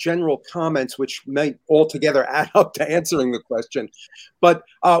make some general comments, which may altogether add up to answering the question. But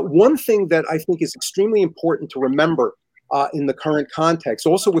one thing that I think is extremely important to remember in the current context,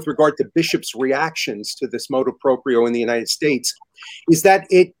 also with regard to bishops' reactions to this motu proprio in the United States, is that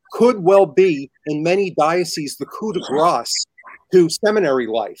it could well be, in many dioceses, the coup de grace to seminary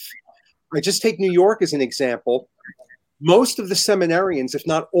life. I just take New York as an example. Most of the seminarians, if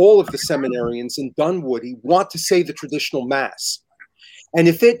not all of the seminarians in Dunwoody, want to say the traditional Mass. And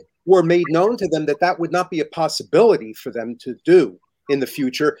if it were made known to them that that would not be a possibility for them to do in the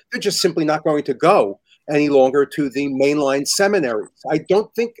future, they're just simply not going to go any longer to the mainline seminaries. I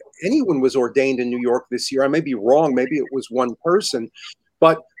don't think anyone was ordained in New York this year. I may be wrong. Maybe it was one person.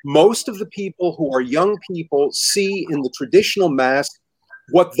 But most of the people who are young people see in the traditional Mass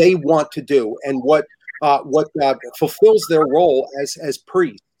what they want to do and what fulfills their role as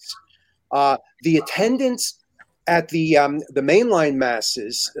priests. The attendance at the mainline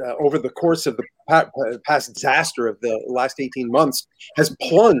masses over the course of the past disaster of the last 18 months has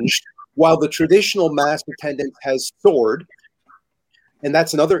plunged, while the traditional Mass attendance has soared. And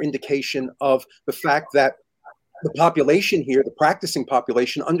that's another indication of the fact that the population here, the practicing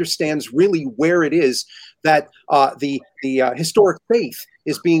population, understands really where it is that the historic faith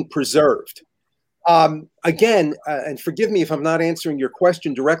is being preserved. Again, and forgive me if I'm not answering your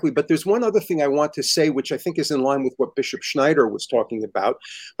question directly, but there's one other thing I want to say, which I think is in line with what Bishop Schneider was talking about.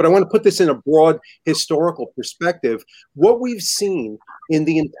 But I want to put this in a broad historical perspective. What we've seen in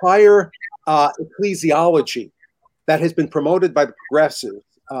the entire ecclesiology that has been promoted by the progressives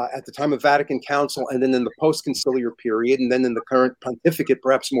at the time of Vatican Council, and then in the post-conciliar period, and then in the current pontificate,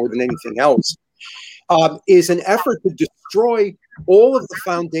 perhaps more than anything else, is an effort to destroy all of the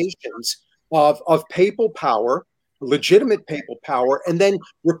foundations of papal power, legitimate papal power, and then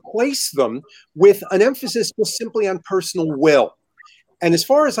replace them with an emphasis just simply on personal will. And as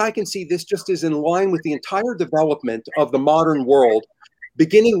far as I can see, this just is in line with the entire development of the modern world,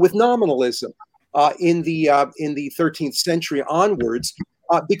 beginning with nominalism in the 13th century onwards,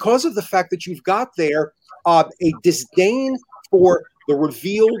 because of the fact that you've got there a disdain for the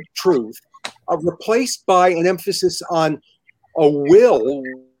revealed truth, replaced by an emphasis on a will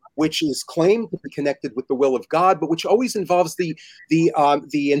which is claimed to be connected with the will of God, but which always involves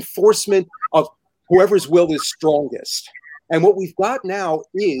the enforcement of whoever's will is strongest. And what we've got now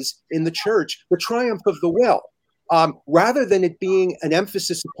is, in the church, the triumph of the will. Rather than it being an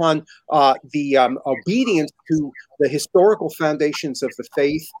emphasis upon the obedience to the historical foundations of the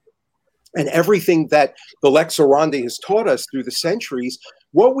faith and everything that the Lex Orandi has taught us through the centuries,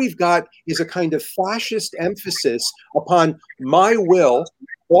 what we've got is a kind of fascist emphasis upon my will,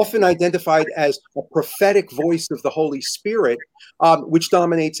 often identified as a prophetic voice of the Holy Spirit, which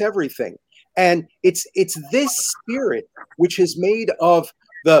dominates everything. And it's this spirit which has made of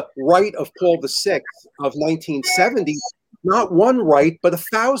the rite of Paul VI of 1970 not one rite, but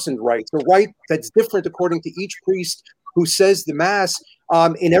 1,000 rites, a rite that's different according to each priest who says the Mass,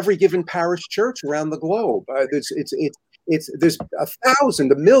 in every given parish church around the globe. There's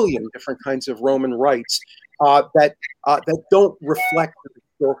 1,000, 1,000,000 different kinds of Roman rites that don't reflect the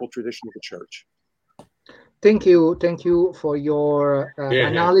historical tradition of the church. Thank you for your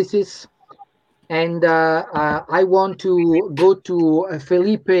analysis. And I want to go to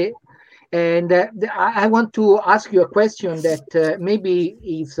Felipe, and I want to ask you a question that maybe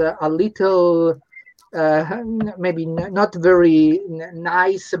is a little, maybe not very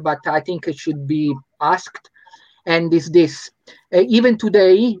nice, but I think it should be asked. And is this: even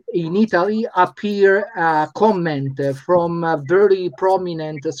today in Italy appear a comment from a very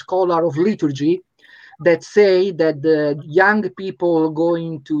prominent scholar of liturgy that say that the young people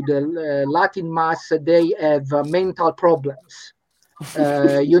going to the Latin Mass, they have mental problems.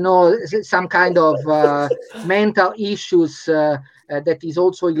 Some kind of mental issues that is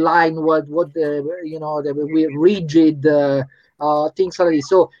also in line with what the rigid things like this.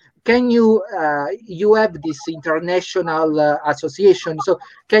 So can you you have this international association, so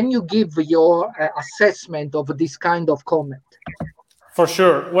can you give your assessment of this kind of comment? For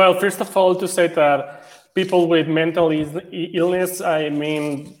sure. Well, first of all, to say that people with mental illness, I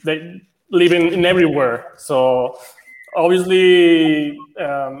mean, they live in everywhere. So obviously,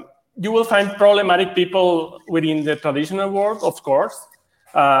 you will find problematic people within the traditional world, of course,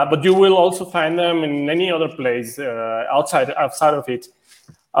 but you will also find them in any other place outside of it.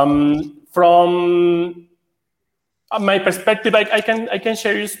 From my perspective, I can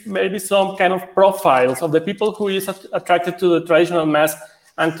share you maybe some kind of profiles of the people who is attracted to the traditional Mass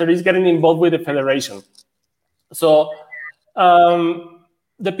and that is getting involved with the federation. So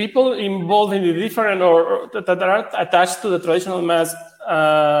the people involved in the different or that are attached to the traditional Mass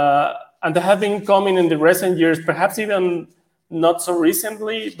and they have been coming in the recent years, perhaps even not so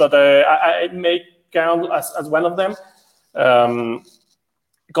recently, but I may count as one of them,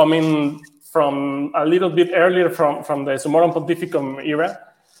 coming from a little bit earlier from the Summorum Pontificum era,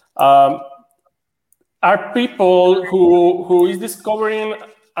 are people who is discovering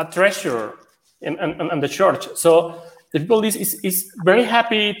a treasure in the church. So the people is very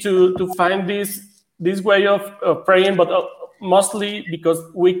happy to find this way of praying, but mostly because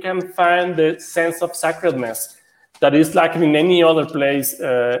we can find the sense of sacredness that is lacking in any other place,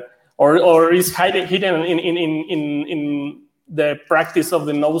 or is hidden in the practice of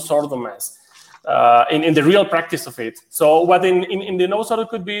the Novus Ordo Mass, in the real practice of it. So what in the Novus Ordo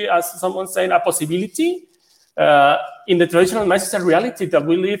could be, as someone said, a possibility, in the traditional Mass is a reality that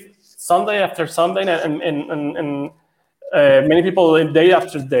we live Sunday after Sunday, and many people day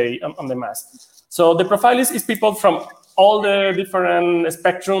after day on the Mass. So the profile is people from all the different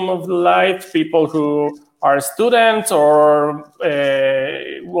spectrum of life, people who are students or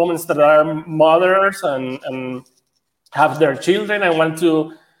women that are mothers and have their children and want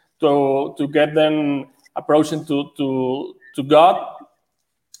to get them approaching to God.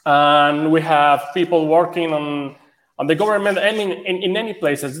 And we have people working on the government. I mean, in many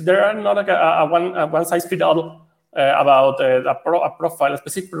places there are not a one size fits all about a profile, a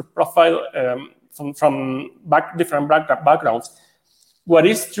specific profile from different backgrounds. What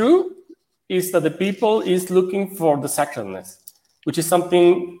is true is that the people is looking for the sacredness, which is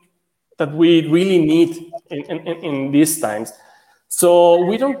something that we really need in these times. So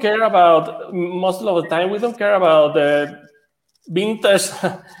we don't care about, most of the time, we don't care about the vintage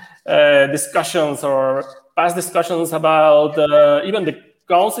discussions or past discussions about even the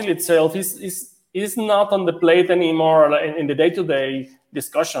council itself is not on the plate anymore in the day-to-day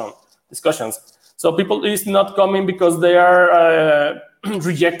discussions. So people is not coming because they are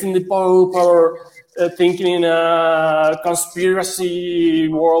rejecting the Pope or thinking in a conspiracy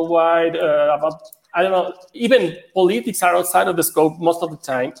worldwide about, I don't know, even politics are outside of the scope most of the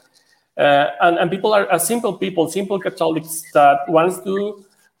time. And people are simple people, simple Catholics that wants to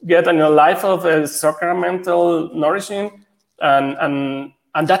get a life of sacramental nourishing, and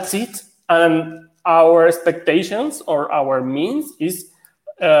that's it. And our expectations or our means is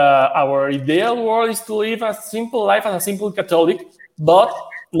our ideal world is to live a simple life as a simple Catholic, but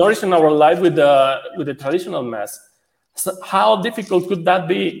nourishing our life with the traditional Mass. So how difficult could that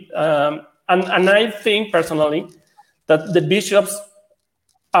be? And I think personally that the bishops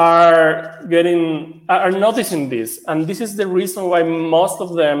are noticing this, and this is the reason why most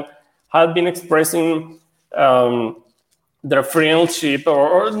of them have been expressing their friendship,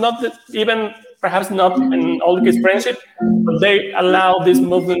 or not even perhaps not in all the case friendship, but they allow this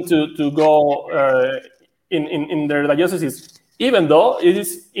movement to go in their dioceses. Even though it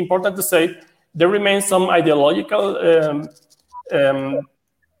is important to say there remains some ideological, I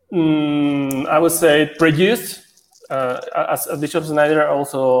would say, prejudice as Bishop Snyder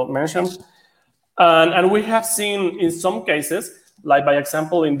also mentioned. And we have seen in some cases, like by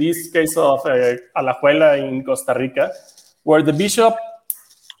example, in this case of Alajuela in Costa Rica, where the bishop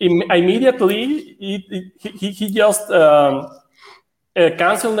immediately he just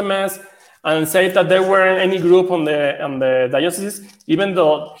canceled the mass and said that there weren't any group on the diocese, even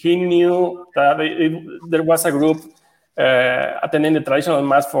though he knew that there was a group attending the traditional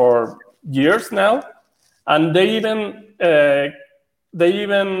mass for years now, and they even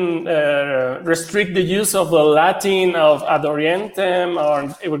restrict the use of the Latin of Ad Orientem or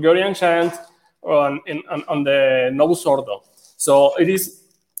Gregorian chant on the Novus Ordo. So it is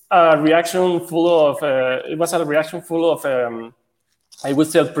a reaction full of I would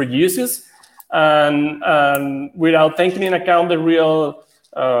say prejudices, and without taking into account the real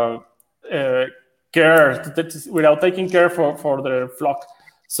care, without taking care for the flock.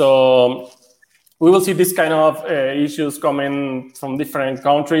 So we will see this kind of issues coming from different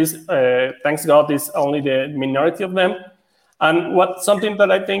countries. Thanks God, it's only the minority of them. And something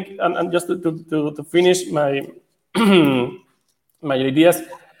that I think, and just to finish my my ideas,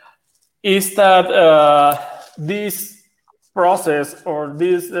 is that this process or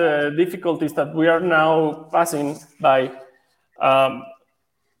these difficulties that we are now passing by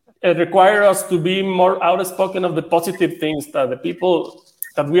require us to be more outspoken of the positive things that the people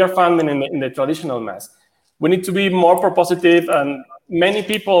that we are finding in the traditional mass. We need to be more propositive, and many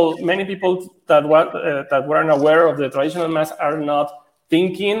people that weren't aware of the traditional mass are not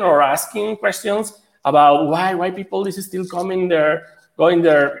thinking or asking questions about why people is still going there, and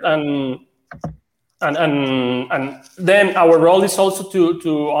then our role is also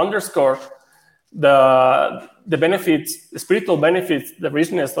to underscore the benefits, the spiritual benefits, the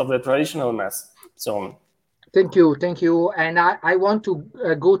richness of the traditional mass. So thank you. And I want to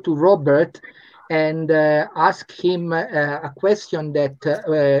go to Robert and ask him a question that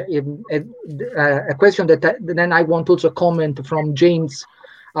then I want also comment from James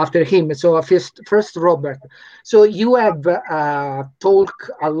after him. So first Robert. So you have talked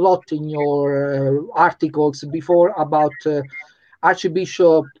a lot in your articles before about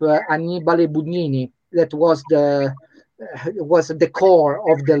Archbishop Annibale Bugnini. That was the core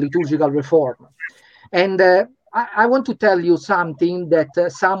of the liturgical reform. And I want to tell you something that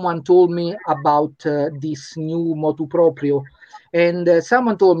someone told me about this new motu proprio. And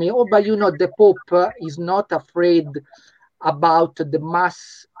someone told me, but the Pope is not afraid about the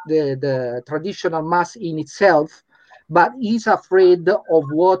mass, the traditional mass in itself, but he's afraid of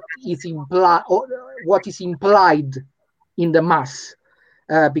what is implied in the mass.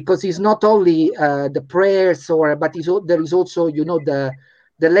 Because it's not only the prayers, but there is also, the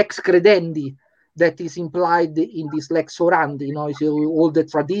lex credendi that is implied in this lex orandi. So all the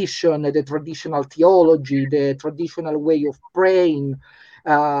tradition, the traditional theology, the traditional way of praying,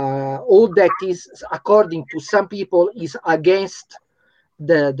 all that is, according to some people, is against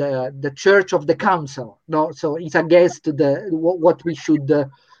the Church of the Council. No, so it's against what we should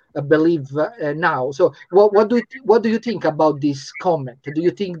believe now. So what do you think about this comment? Do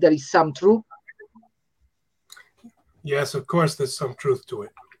you think there is some truth? Yes, of course, there's some truth to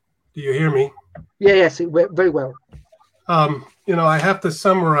it. Do you hear me? Yes, very well. I have to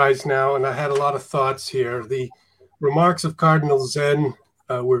summarize now, and I had a lot of thoughts here. The remarks of Cardinal Zen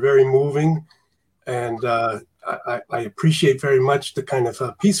were very moving, and I appreciate very much the kind of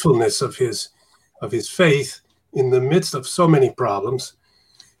peacefulness of his faith in the midst of so many problems.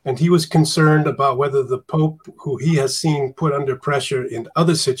 And he was concerned about whether the Pope, who he has seen put under pressure in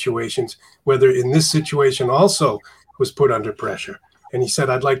other situations, whether in this situation also was put under pressure. And he said,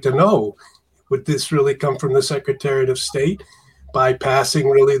 I'd like to know, would this really come from the Secretariat of State, bypassing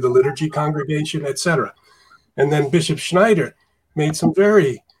really the liturgy congregation, etc.? And then Bishop Schneider made some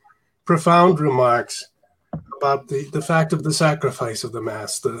very profound remarks about the fact of the sacrifice of the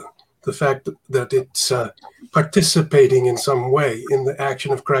Mass, the fact that it's participating in some way in the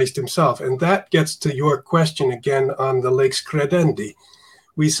action of Christ himself. And that gets to your question again on the lex credendi.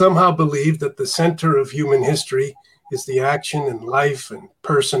 We somehow believe that the center of human history is the action and life and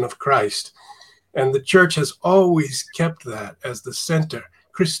person of Christ. And the Church has always kept that as the center,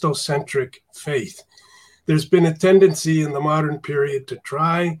 Christocentric faith. There's been a tendency in the modern period to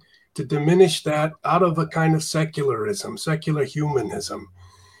try to diminish that out of a kind of secularism, secular humanism.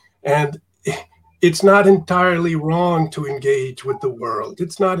 And it's not entirely wrong to engage with the world.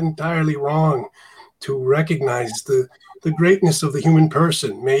 It's not entirely wrong to recognize the greatness of the human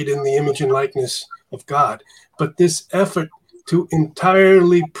person made in the image and likeness of God. But this effort to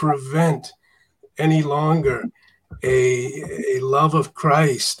entirely prevent any longer a love of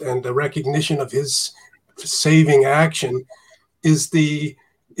Christ and a recognition of his saving action is the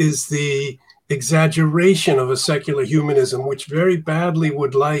exaggeration of a secular humanism, which very badly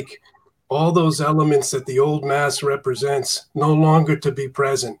would like all those elements that the old Mass represents no longer to be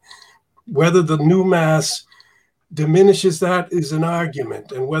present. Whether the new Mass diminishes that is an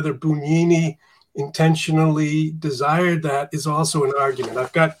argument, and whether Bugnini intentionally desired that is also an argument.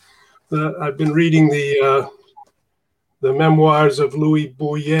 I've been reading the memoirs of Louis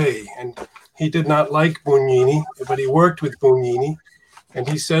Boyer, and he did not like Bugnini, but he worked with Bugnini, and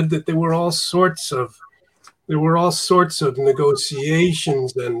he said that there were all sorts of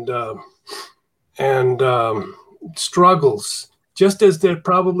negotiations and struggles, just as there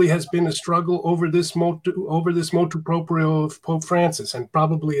probably has been a struggle over this motu proprio of Pope Francis, and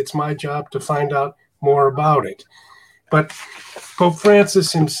probably it's my job to find out more about it. But Pope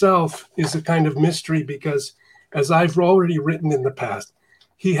Francis himself is a kind of mystery because, as I've already written in the past,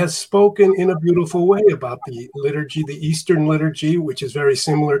 he has spoken in a beautiful way about the liturgy, the Eastern liturgy, which is very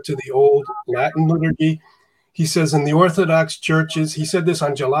similar to the old Latin liturgy. He says in the Orthodox churches, he said this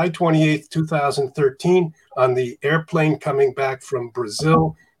on July 28th, 2013, on the airplane coming back from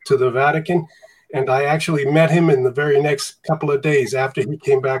Brazil to the Vatican. And I actually met him in the very next couple of days after he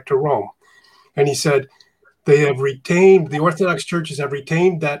came back to Rome. And he said, the Orthodox churches have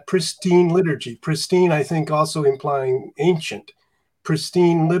retained that pristine liturgy. Pristine, I think, also implying ancient,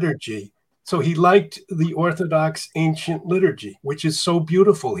 pristine liturgy. So he liked the Orthodox ancient liturgy, which is so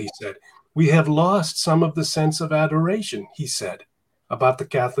beautiful, he said. We have lost some of the sense of adoration, he said, about the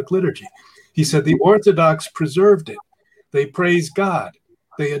Catholic liturgy. He said the Orthodox preserved it. They praise God.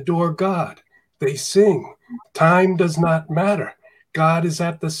 They adore God. They sing. Time does not matter. God is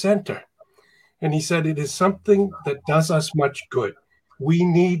at the center. And he said it is something that does us much good. We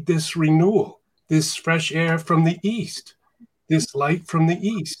need this renewal, this fresh air from the East, this light from the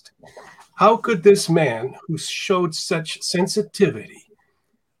East. How could this man who showed such sensitivity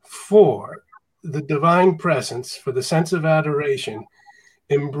for the divine presence, for the sense of adoration,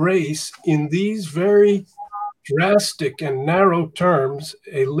 embrace in these very drastic and narrow terms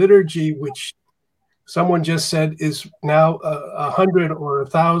a liturgy which someone just said is now 100 or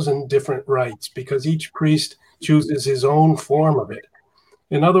 1,000 different rites because each priest chooses his own form of it?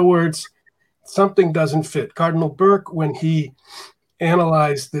 In other words, something doesn't fit. Cardinal Burke, when he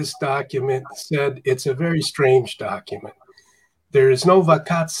analyzed this document, said it's a very strange document. There is no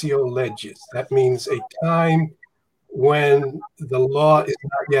vacatio legis. That means a time when the law is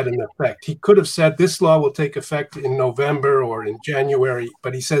not yet in effect. He could have said this law will take effect in November or in January,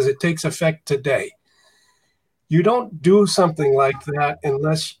 but he says it takes effect today. You don't do something like that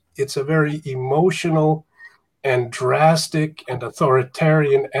unless it's a very emotional and drastic and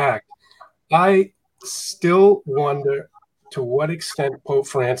authoritarian act. I still wonder to what extent Pope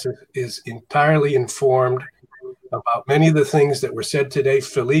Francis is entirely informed about many of the things that were said today.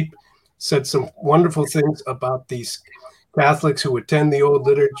 Philippe said some wonderful things about these Catholics who attend the old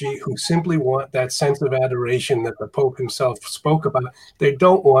liturgy, who simply want that sense of adoration that the Pope himself spoke about. They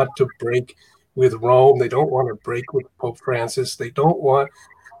don't want to break with Rome. They don't want to break with Pope Francis. They don't want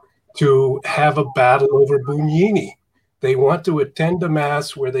to have a battle over Bugnini. They want to attend a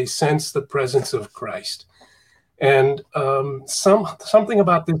Mass where they sense the presence of Christ. And something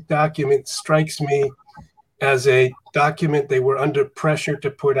about this document strikes me as a document they were under pressure to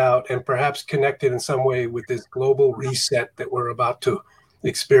put out, and perhaps connected in some way with this global reset that we're about to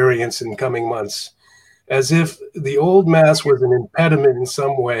experience in coming months, as if the old Mass was an impediment in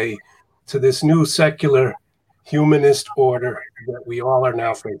some way to this new secular humanist order that we all are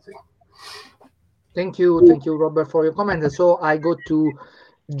now facing. Thank you, Robert, for your comment. So I go to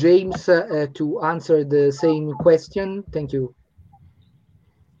James to answer the same question. Thank you.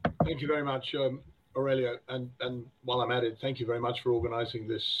 Thank you very much, Aurelio. And while I'm at it, thank you very much for organizing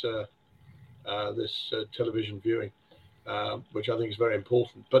this television viewing, which I think is very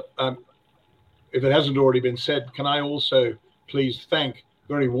important. But if it hasn't already been said, can I also please thank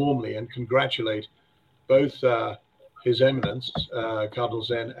very warmly and congratulate both His Eminence, Cardinal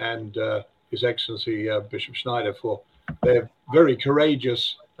Zen, and His Excellency Bishop Schneider for their very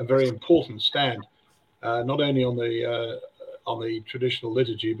courageous and very important stand, not only on the traditional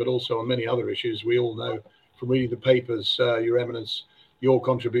liturgy, but also on many other issues. We all know from reading the papers, Your Eminence, your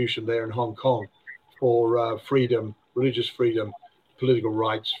contribution there in Hong Kong for freedom, religious freedom, political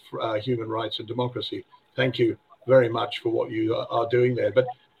rights, human rights, and democracy. Thank you very much for what you are doing there. But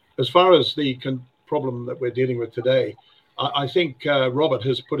as far as the problem that we're dealing with today, I think Robert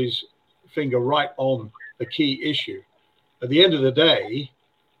has put his finger right on the key issue. At the end of the day,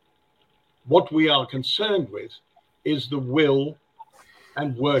 what we are concerned with is the will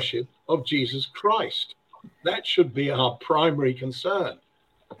and worship of Jesus Christ. That should be our primary concern.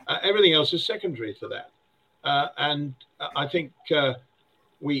 Everything else is secondary to that. And I think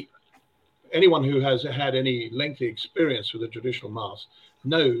anyone who has had any lengthy experience with the traditional Mass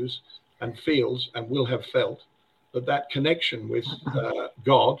knows and feels and will have felt that connection with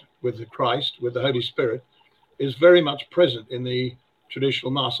God, with the Christ, with the Holy Spirit is very much present in the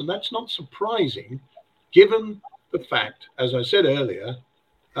traditional Mass. And that's not surprising given the fact, as I said earlier,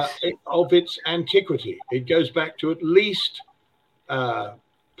 of its antiquity. It goes back to at least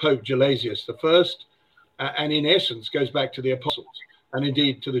Pope Gelasius I, and in essence goes back to the apostles and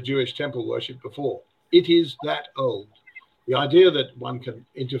indeed to the Jewish temple worship before. It is that old. The idea that one can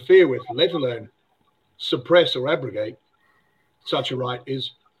interfere with, let alone suppress or abrogate such a right,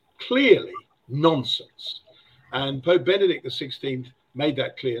 is clearly nonsense. And Pope Benedict XVI made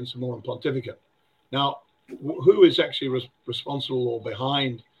that clear in Summorum Pontificum. Now, who is actually responsible or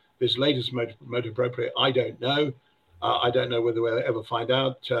behind this latest motu proprio? I don't know. I don't know whether we'll ever find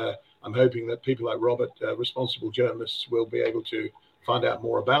out. I'm hoping that people like Robert, responsible journalists, will be able to find out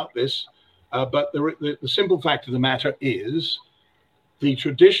more about this. But the simple fact of the matter is the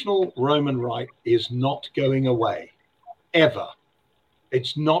traditional Roman rite is not going away, ever.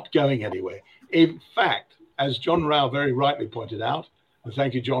 It's not going anywhere. In fact, as John Rao very rightly pointed out, and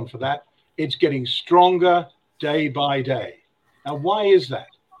thank you, John, for that, it's getting stronger day by day. Now, why is that?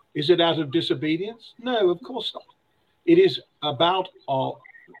 Is it out of disobedience? No, of course not. It is about our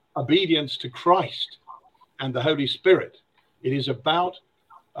obedience to Christ and the Holy Spirit. It is about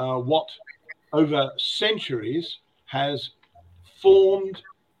what over centuries has formed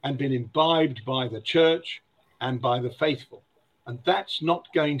and been imbibed by the church and by the faithful. And that's not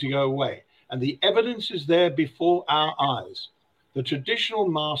going to go away. And the evidence is there before our eyes. The traditional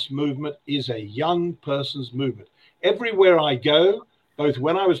Mass movement is a young person's movement. Everywhere I go, both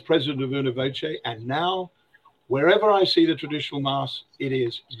when I was president of Una Voce and now, wherever I see the traditional Mass, it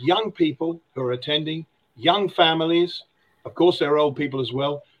is young people who are attending, young families. Of course, there are old people as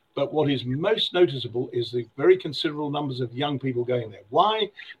well. But what is most noticeable is the very considerable numbers of young people going there. Why?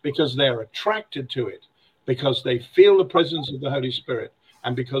 Because they're attracted to it, because they feel the presence of the Holy Spirit,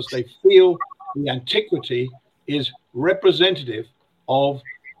 and because they feel the antiquity is representative of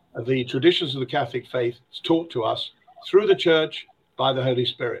the traditions of the Catholic faith taught to us through the church by the Holy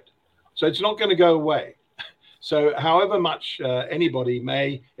Spirit. So it's not going to go away. So however much any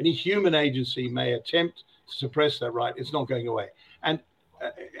human agency may attempt to suppress that right, it's not going away. And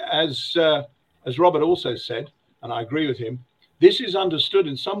as Robert also said, and I agree with him, this is understood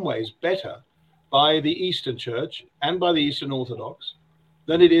in some ways better by the Eastern Church and by the Eastern Orthodox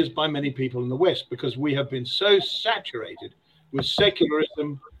than it is by many people in the West, because we have been so saturated with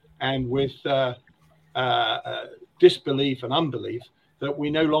secularism and with disbelief and unbelief that we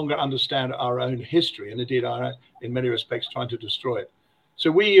no longer understand our own history, and indeed are in many respects trying to destroy it.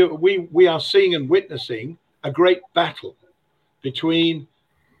 So we are seeing and witnessing a great battle between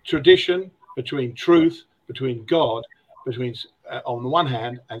tradition, between truth, between God, between on the one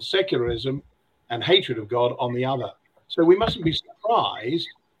hand, and secularism and hatred of God on the other. So we mustn't be surprised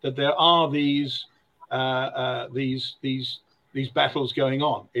that there are these battles going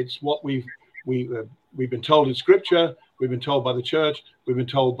on. It's what we've been told in Scripture, we've been told by the Church, we've been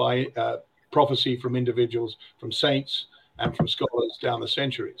told by prophecy from individuals, from saints, and from scholars down the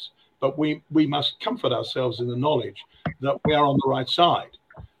centuries. But we must comfort ourselves in the knowledge that we are on the right side.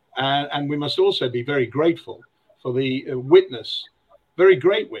 And we must also be very grateful for the witness, very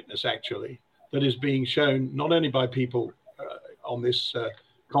great witness actually, that is being shown not only by people on this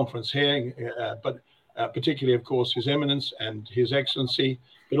conference here, but particularly, of course, His Eminence and His Excellency,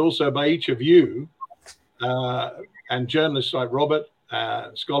 but also by each of you and journalists like Robert,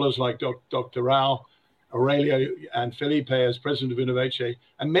 scholars like Dr. Rao, Aurelio, and Felipe as president of Una Voce,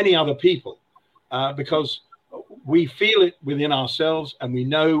 and many other people, because we feel it within ourselves and we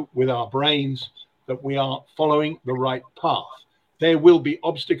know with our brains that we are following the right path. There will be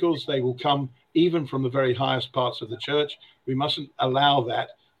obstacles. They will come even from the very highest parts of the church. We mustn't allow that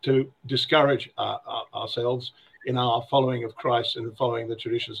to discourage ourselves in our following of Christ and following the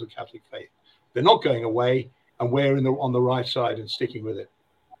traditions of Catholic faith. They're not going away, and we're on the right side and sticking with it.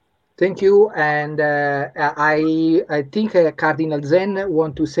 Thank you. And I think Cardinal Zen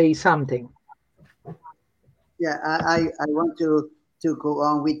want to say something. Yeah, I want to go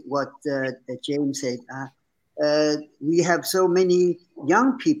on with what James said. We have so many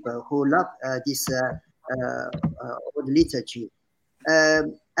young people who love this old liturgy.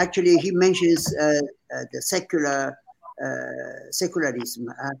 Actually, he mentions the secularism.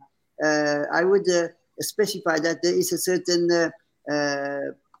 I would specify that there is a certain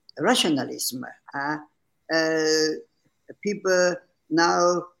rationalism people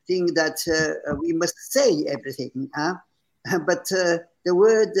now think that we must say everything, but the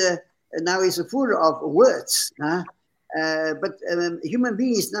word now is full of words. But human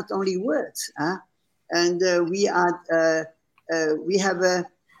being is not only words, and we have a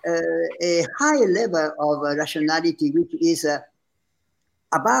high level of rationality, which is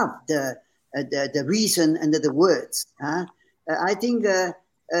above the reason and the words. I think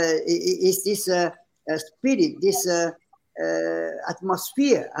it's this spirit, this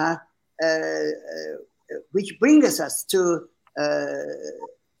atmosphere, which brings us to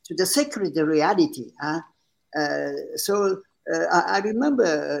the sacred reality. So I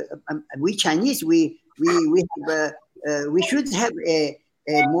remember we Chinese, we should have a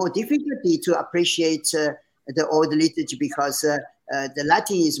more difficulty to appreciate the old liturgy because the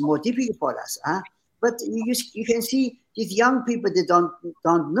Latin is more difficult for us. But you can see these young people, they don't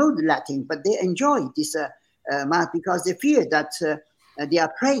know the Latin, but they enjoy this mass because they feel that they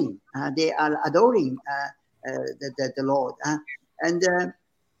are praying, they are adoring the Lord, and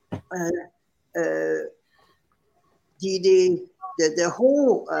the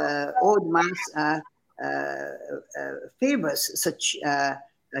whole old mass favors such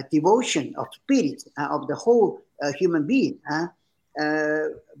devotion of spirit of the whole human being.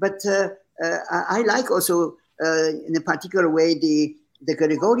 But I like also in a particular way the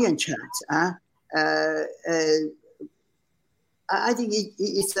Gregorian chant. I think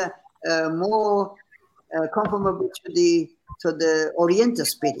it's more conformable to the Oriental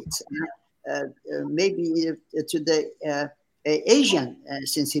spirit, maybe to the Asian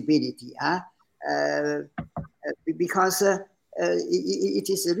sensibility, because it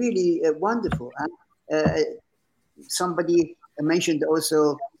is really wonderful. Somebody mentioned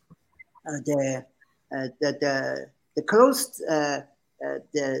also the close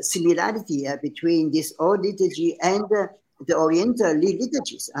the similarity between this old liturgy and the Oriental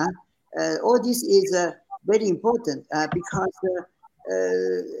liturgies. All this is very important because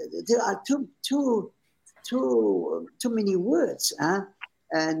there are too many words,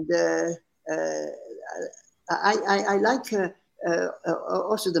 and I like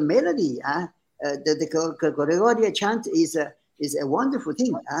also the melody. The Gregorian chant is a wonderful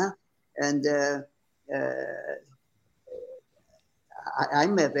thing, and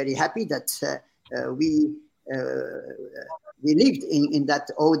I'm very happy that we lived in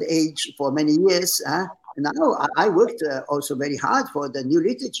that old age for many years. Now I worked also very hard for the new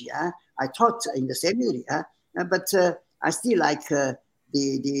liturgy. I taught in the seminary, but I still like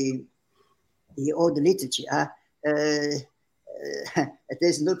the old liturgy.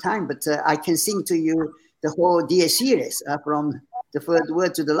 There's no time, but I can sing to you the whole Dia series from the first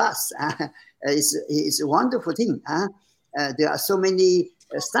word to the last. It's a wonderful thing. There are so many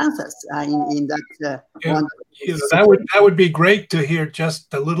stanzas in that. That would be great to hear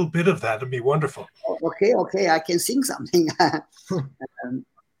just a little bit of that. It'd be wonderful. Okay, I can sing something.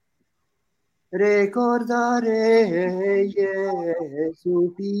 Ricordare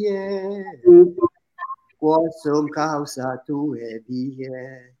Gesù pie, quosum causa tue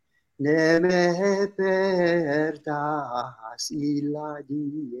vie, ne me perdas illa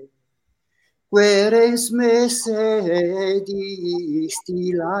die. Queres me sedisti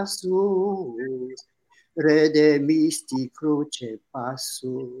lassus, redemisti cruce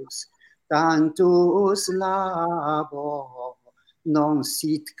passus, tantus labor non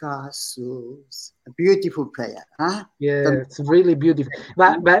sit casus. A beautiful prayer, huh? Yeah, it's really beautiful.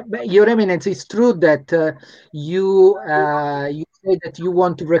 But Your Eminence, it's true that you say that you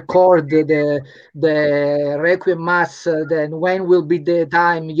want to record the Requiem Mass. Then when will be the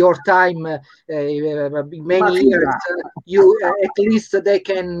time? Your time? Many years. You at least they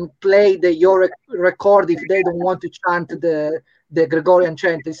can play your record if they don't want to chant the Gregorian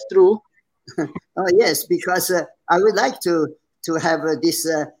chant. It's true. Oh yes, because I would like to have this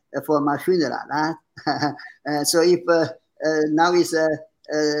for my funeral. So if now is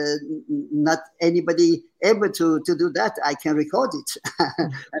not anybody able to do that, I can record it.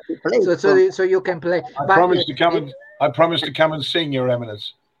 Play so you can play. I promise to come and sing, Your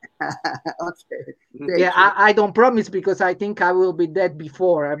Eminence. Okay. Yeah, I don't promise because I think I will be dead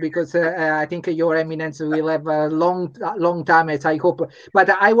before because I think Your Eminence will have a long time as I hope.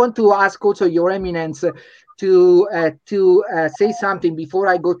 But I want to ask also Your Eminence to say something before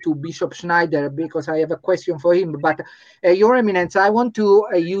I go to Bishop Schneider because I have a question for him. But Your Eminence, I want to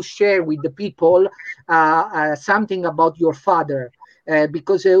you share with the people something about your father.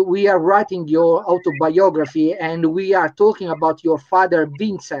 because we are writing your autobiography and we are talking about your father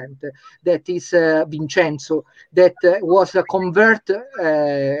Vincent, that is Vincenzo, that was a convert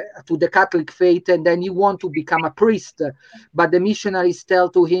to the Catholic faith, and then he want to become a priest, but the missionaries tell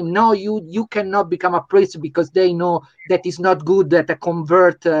to him, no, you cannot become a priest, because they know that is not good, that a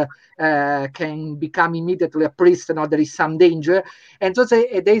convert can become immediately a priest, and there is some danger. And so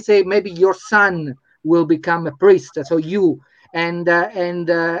they say maybe your son will become a priest, so you. And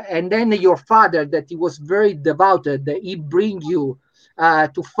then your father, that he was very devoted, he bring you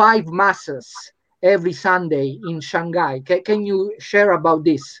to 5 masses every Sunday in Shanghai. Can you share about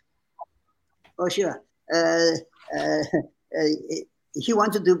this? Oh, sure. He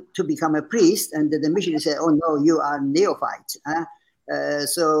wanted to become a priest, and the missionary said, "Oh no, you are neophyte.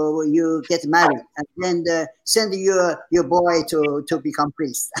 So you get married, and then send your boy to become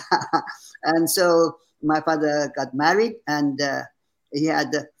priest." And so my father got married, and he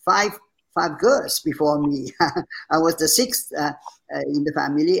had five girls before me. I was the 6th in the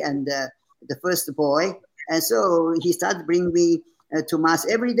family, and the first boy. And so he started bringing me to mass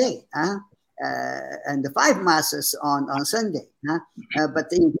every day. And the 5 masses on Sunday,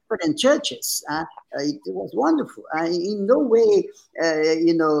 but in different churches. It was wonderful. In no way,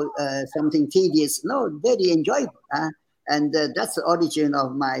 something tedious. No, very enjoyable. And that's the origin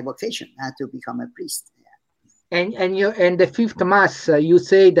of my vocation to become a priest. And the 5th mass, you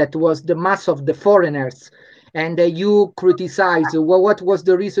say that was the mass of the foreigners, and you criticize. Well, what was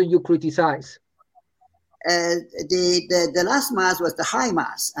the reason you criticize? The last mass was the high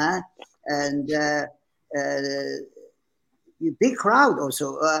mass, and big crowd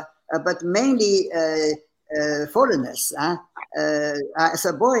also, but mainly foreigners. As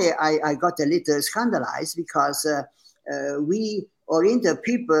a boy, I got a little scandalized because we Oriental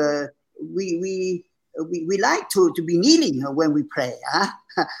people, we like to be kneeling when we pray,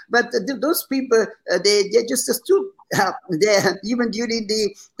 but those people they just stood there even during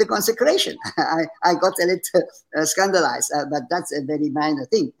the consecration. I got a little scandalized, but that's a very minor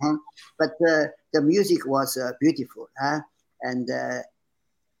thing. But the music was beautiful, and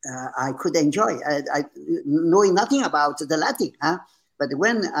I could enjoy. I knowing nothing about the Latin, but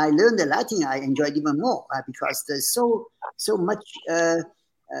when I learned the Latin, I enjoyed even more because there's so much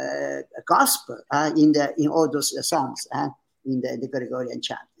gospel in all those songs in the Gregorian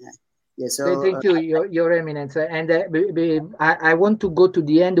chant. Yeah, so thank you, Your Eminence. And I want to go to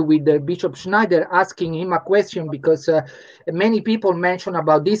the end with Bishop Schneider, asking him a question, because many people mention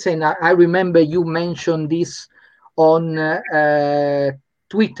about this, and I remember you mentioned this on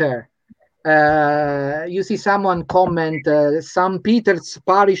Twitter. You see someone comment St. Peter's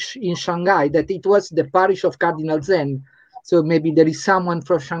parish in Shanghai, that it was the parish of Cardinal Zen. So maybe there is someone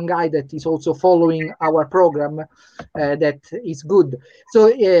from Shanghai that is also following our program. That is good. So,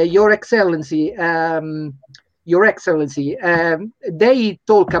 Your Excellency, they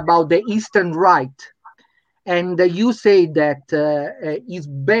talk about the Eastern Rite, and you say that it's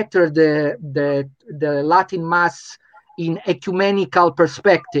better the Latin Mass in ecumenical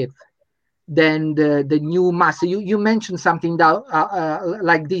perspective than the new Mass. You mentioned something that,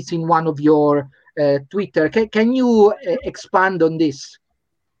 like this in one of your Twitter. Can you expand on this?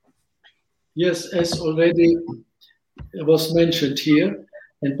 Yes, as already was mentioned here,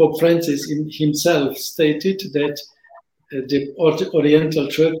 and Pope Francis himself stated that the Oriental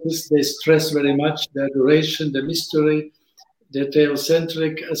churches, they stress very much the adoration, the mystery, the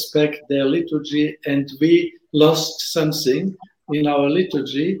theocentric aspect, their liturgy, and we lost something in our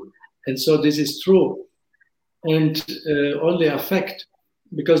liturgy, and so this is true, and only a fact,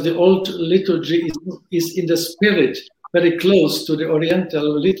 because the old liturgy is in the spirit very close to the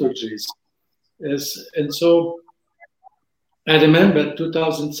Oriental liturgies. Yes, and so I remember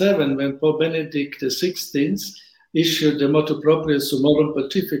 2007 when Pope Benedict XVI issued the Motu Proprio Summorum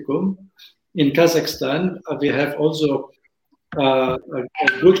Pontificum in Kazakhstan. We have also a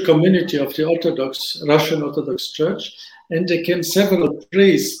good community of the Russian Orthodox Church, and there came several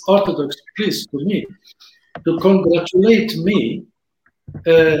Orthodox priests to me to congratulate me.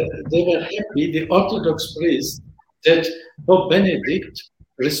 They were happy, the Orthodox priests, that Pope Benedict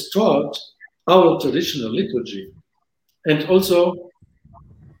restored our traditional liturgy. And also,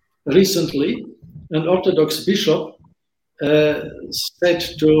 recently, an Orthodox bishop said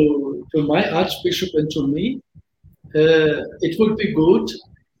to my archbishop and to me, it would be good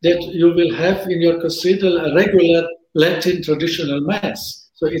that you will have in your cathedral a regular Latin traditional mass.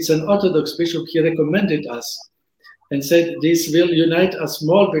 So it's an Orthodox bishop, he recommended us and said this will unite us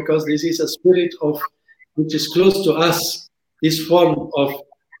more because this is a spirit which is close to us, this form of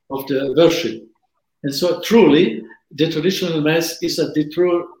the worship. And so truly, the traditional Mass is at the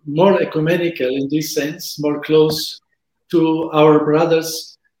true more ecumenical in this sense, more close to our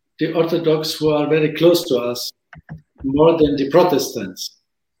brothers, the Orthodox, who are very close to us, more than the Protestants.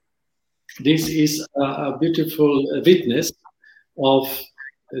 This is a beautiful witness of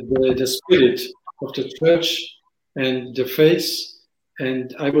the spirit of the Church and the faith.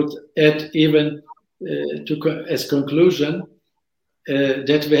 And I would add even as conclusion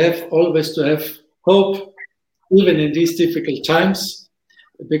that we have always to have hope, even in these difficult times,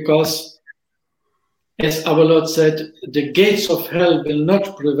 because as our Lord said, the gates of hell will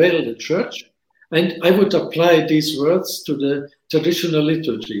not prevail the Church. And I would apply these words to the traditional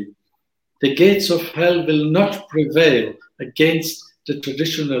liturgy. The gates of hell will not prevail against the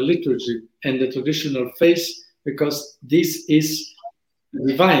traditional liturgy and the traditional faith, because this is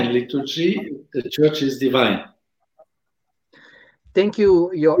divine liturgy. The Church is divine. Thank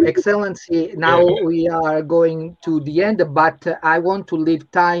you, Your Excellency. Now we are going to the end, but I want to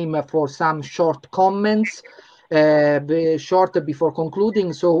leave time for some short comments, short before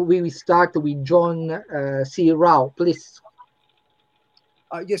concluding. So we will start with John C. Rao, please.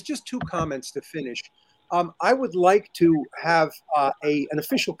 Yes, just two comments to finish. I would like to have an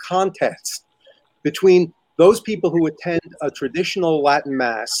official contest between those people who attend a traditional Latin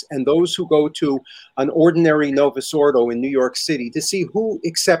Mass and those who go to an ordinary Novus Ordo in New York City to see who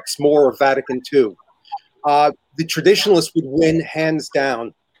accepts more of Vatican II. The traditionalists would win hands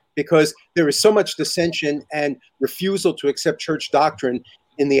down, because there is so much dissension and refusal to accept church doctrine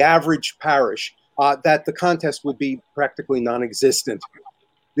in the average parish that the contest would be practically non-existent.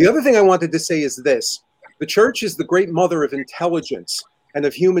 The other thing I wanted to say is this: the Church is the great mother of intelligence and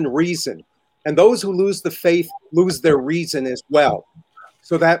of human reason. And those who lose the faith lose their reason as well.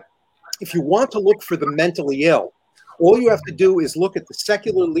 So that if you want to look for the mentally ill, all you have to do is look at the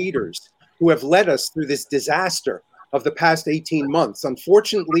secular leaders who have led us through this disaster of the past 18 months.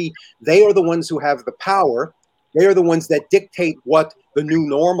 Unfortunately, they are the ones who have the power. They are the ones that dictate what the new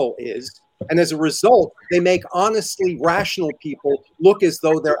normal is. And as a result, they make honestly rational people look as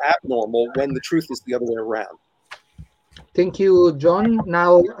though they're abnormal when the truth is the other way around. Thank you, John.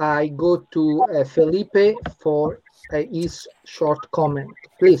 Now I go to Felipe for his short comment.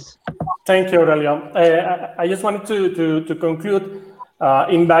 Please. Thank you, Aurelio. I just wanted to conclude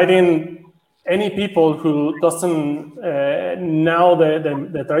inviting any people who doesn't know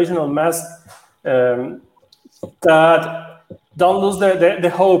the traditional Mass that don't lose the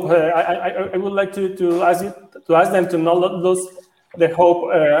hope. I would like to ask them to not lose the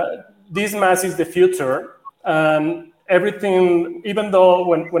hope. This Mass is the future, and everything, even though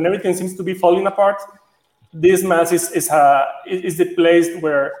when everything seems to be falling apart, this Mass is the place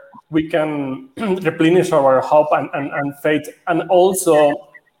where we can replenish our hope and faith, and also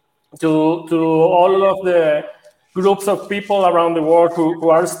to all of the groups of people around the world who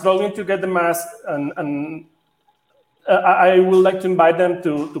are struggling to get the Mass, and I would like to invite them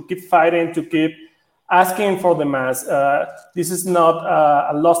to keep fighting, to keep asking for the Mass. This is not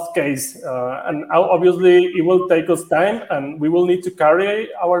a lost case, and obviously it will take us time, and we will need to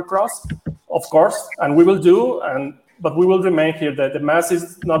carry our cross, of course, and we will do, but we will remain here. The Mass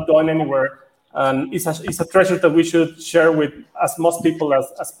is not going anywhere, and it's a treasure that we should share with as most people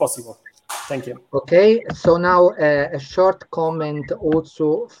as possible. Thank you. Okay, so now a short comment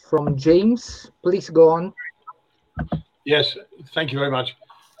also from James. Please go on. Yes, thank you very much.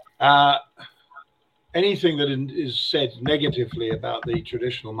 Anything that is said negatively about the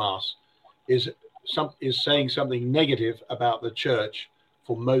traditional Mass is saying something negative about the Church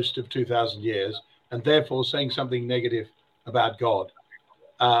for most of 2,000 years, and therefore saying something negative about God.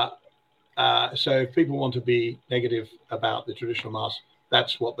 So if people want to be negative about the traditional Mass,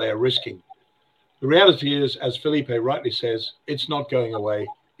 that's what they are risking. The reality is, as Felipe rightly says, it's not going away.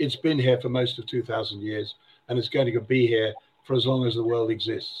 It's been here for most of 2,000 years, and it's going to be here for as long as the world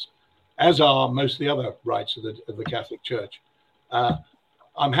exists, as are most of the other rites of the Catholic Church.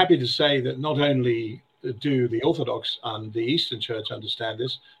 I'm happy to say that not only do the Orthodox and the Eastern Church understand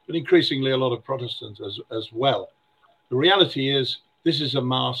this, but increasingly a lot of Protestants as well. The reality is, this is a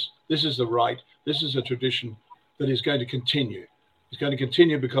Mass, this is the rite, this is a tradition that is going to continue. It's going to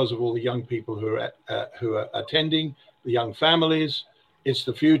continue because of all the young people who are attending, the young families. It's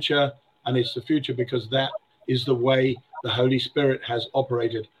the future, and it's the future because that is the way the Holy Spirit has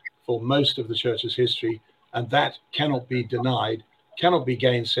operated for most of the Church's history, and that cannot be denied, cannot be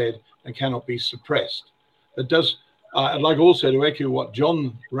gainsaid, and cannot be suppressed. I'd like also to echo what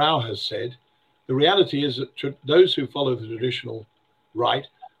John Rao has said. The reality is that those who follow the traditional rite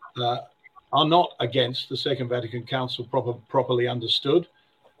are not against the Second Vatican Council properly understood.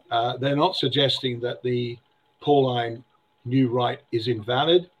 They're not suggesting that the Pauline new rite is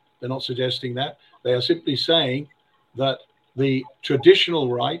invalid. They're not suggesting that. They are simply saying that the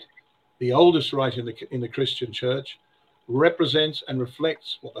traditional rite, the oldest rite in the Christian church, represents and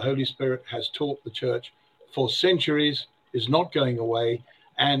reflects what the Holy Spirit has taught the church for centuries, is not going away.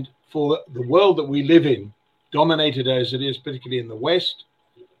 And for the world that we live in, dominated as it is, particularly in the West,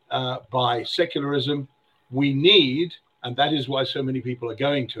 by secularism, we need, and that is why so many people are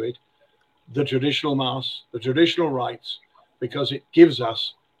going to it, the traditional Mass, the traditional rites, because it gives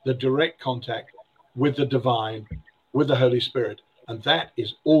us the direct contact with the divine, with the Holy Spirit. And that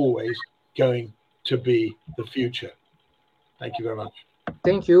is always going to be the future. Thank you very much.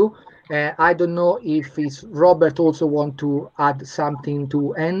 Thank you. I don't know if it's Robert also want to add something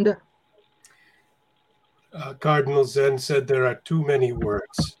to end. Cardinal Zen said there are too many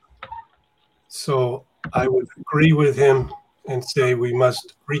words. So I would agree with him and say we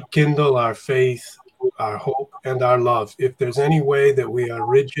must rekindle our faith, our hope, and our love. If there's any way that we are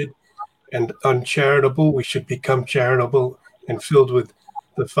rigid and uncharitable, we should become charitable and filled with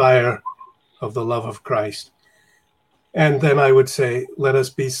the fire of the love of Christ. And then I would say, let us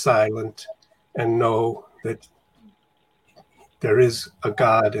be silent and know that there is a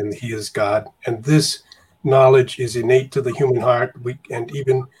God and he is God. And this knowledge is innate to the human heart. And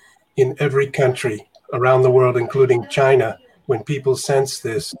even in every country around the world, including China, when people sense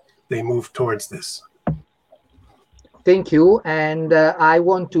this, they move towards this. Thank you. And I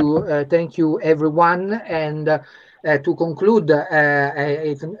want to thank you, everyone. And to conclude,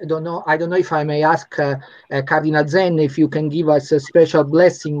 I don't know if I may ask Cardinal Zen if you can give us a special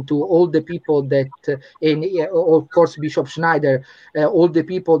blessing to all the people that, and of course Bishop Schneider, all the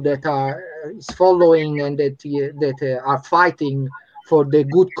people that are is following and that are fighting for the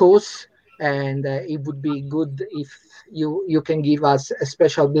good cause. And it would be good if you can give us a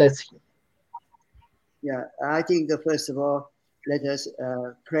special blessing. Yeah, I think that first of all, let us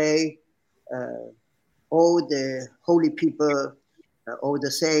pray. All the holy people, all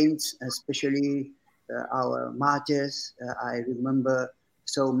the saints, especially our martyrs. I remember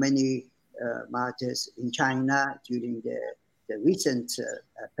so many martyrs in China during the recent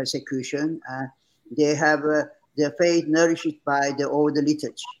persecution. They have their faith nourished by the old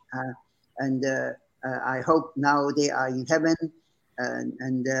liturgy. And I hope now they are in heaven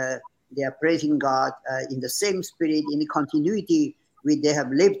and they are praising God in the same spirit, in the continuity which they have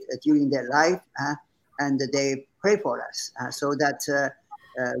lived during their life. And they pray for us so that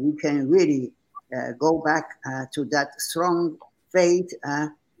we can really go back to that strong faith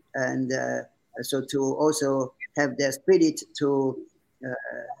and so to also have the spirit to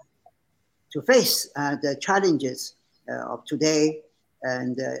face the challenges of today,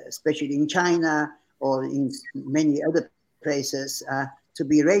 and especially in China or in many other places, to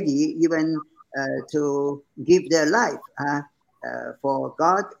be ready even to give their life for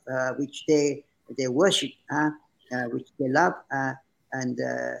God, which they worship, which they love, and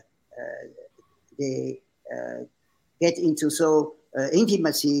they get into so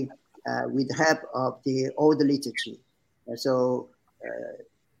intimacy with the help of the old liturgy. So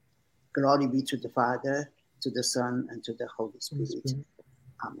glory be to the Father, to the Son, and to the Holy Spirit.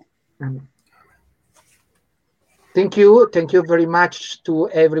 Amen. Amen. Thank you. Thank you very much to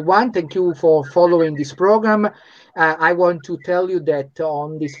everyone. Thank you for following this program. I want to tell you that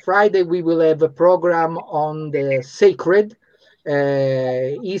on this Friday, we will have a program on the sacred.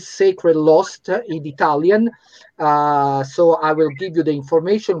 Is sacred lost in Italian? So I will give you the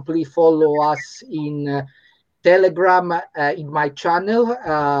information. Please follow us in Telegram, in my channel.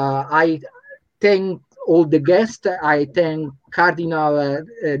 I thank all the guests. I thank Cardinal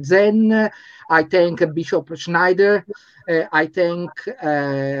Zen. I thank Bishop Schneider. I thank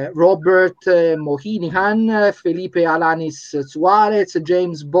Robert Mohinihan, Felipe Alanis Suarez,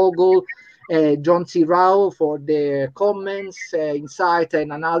 James Bogle, John C. Rao for their comments, insight,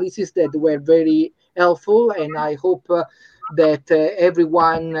 and analysis that were very helpful. And I hope that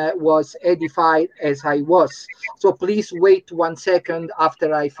everyone was edified as I was. So please wait 1 second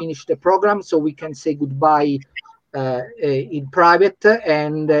after I finish the program so we can say goodbye in private.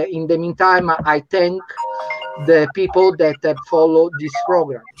 And in the meantime, I thank the people that have followed this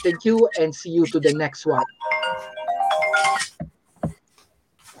program. Thank you and see you to the next one.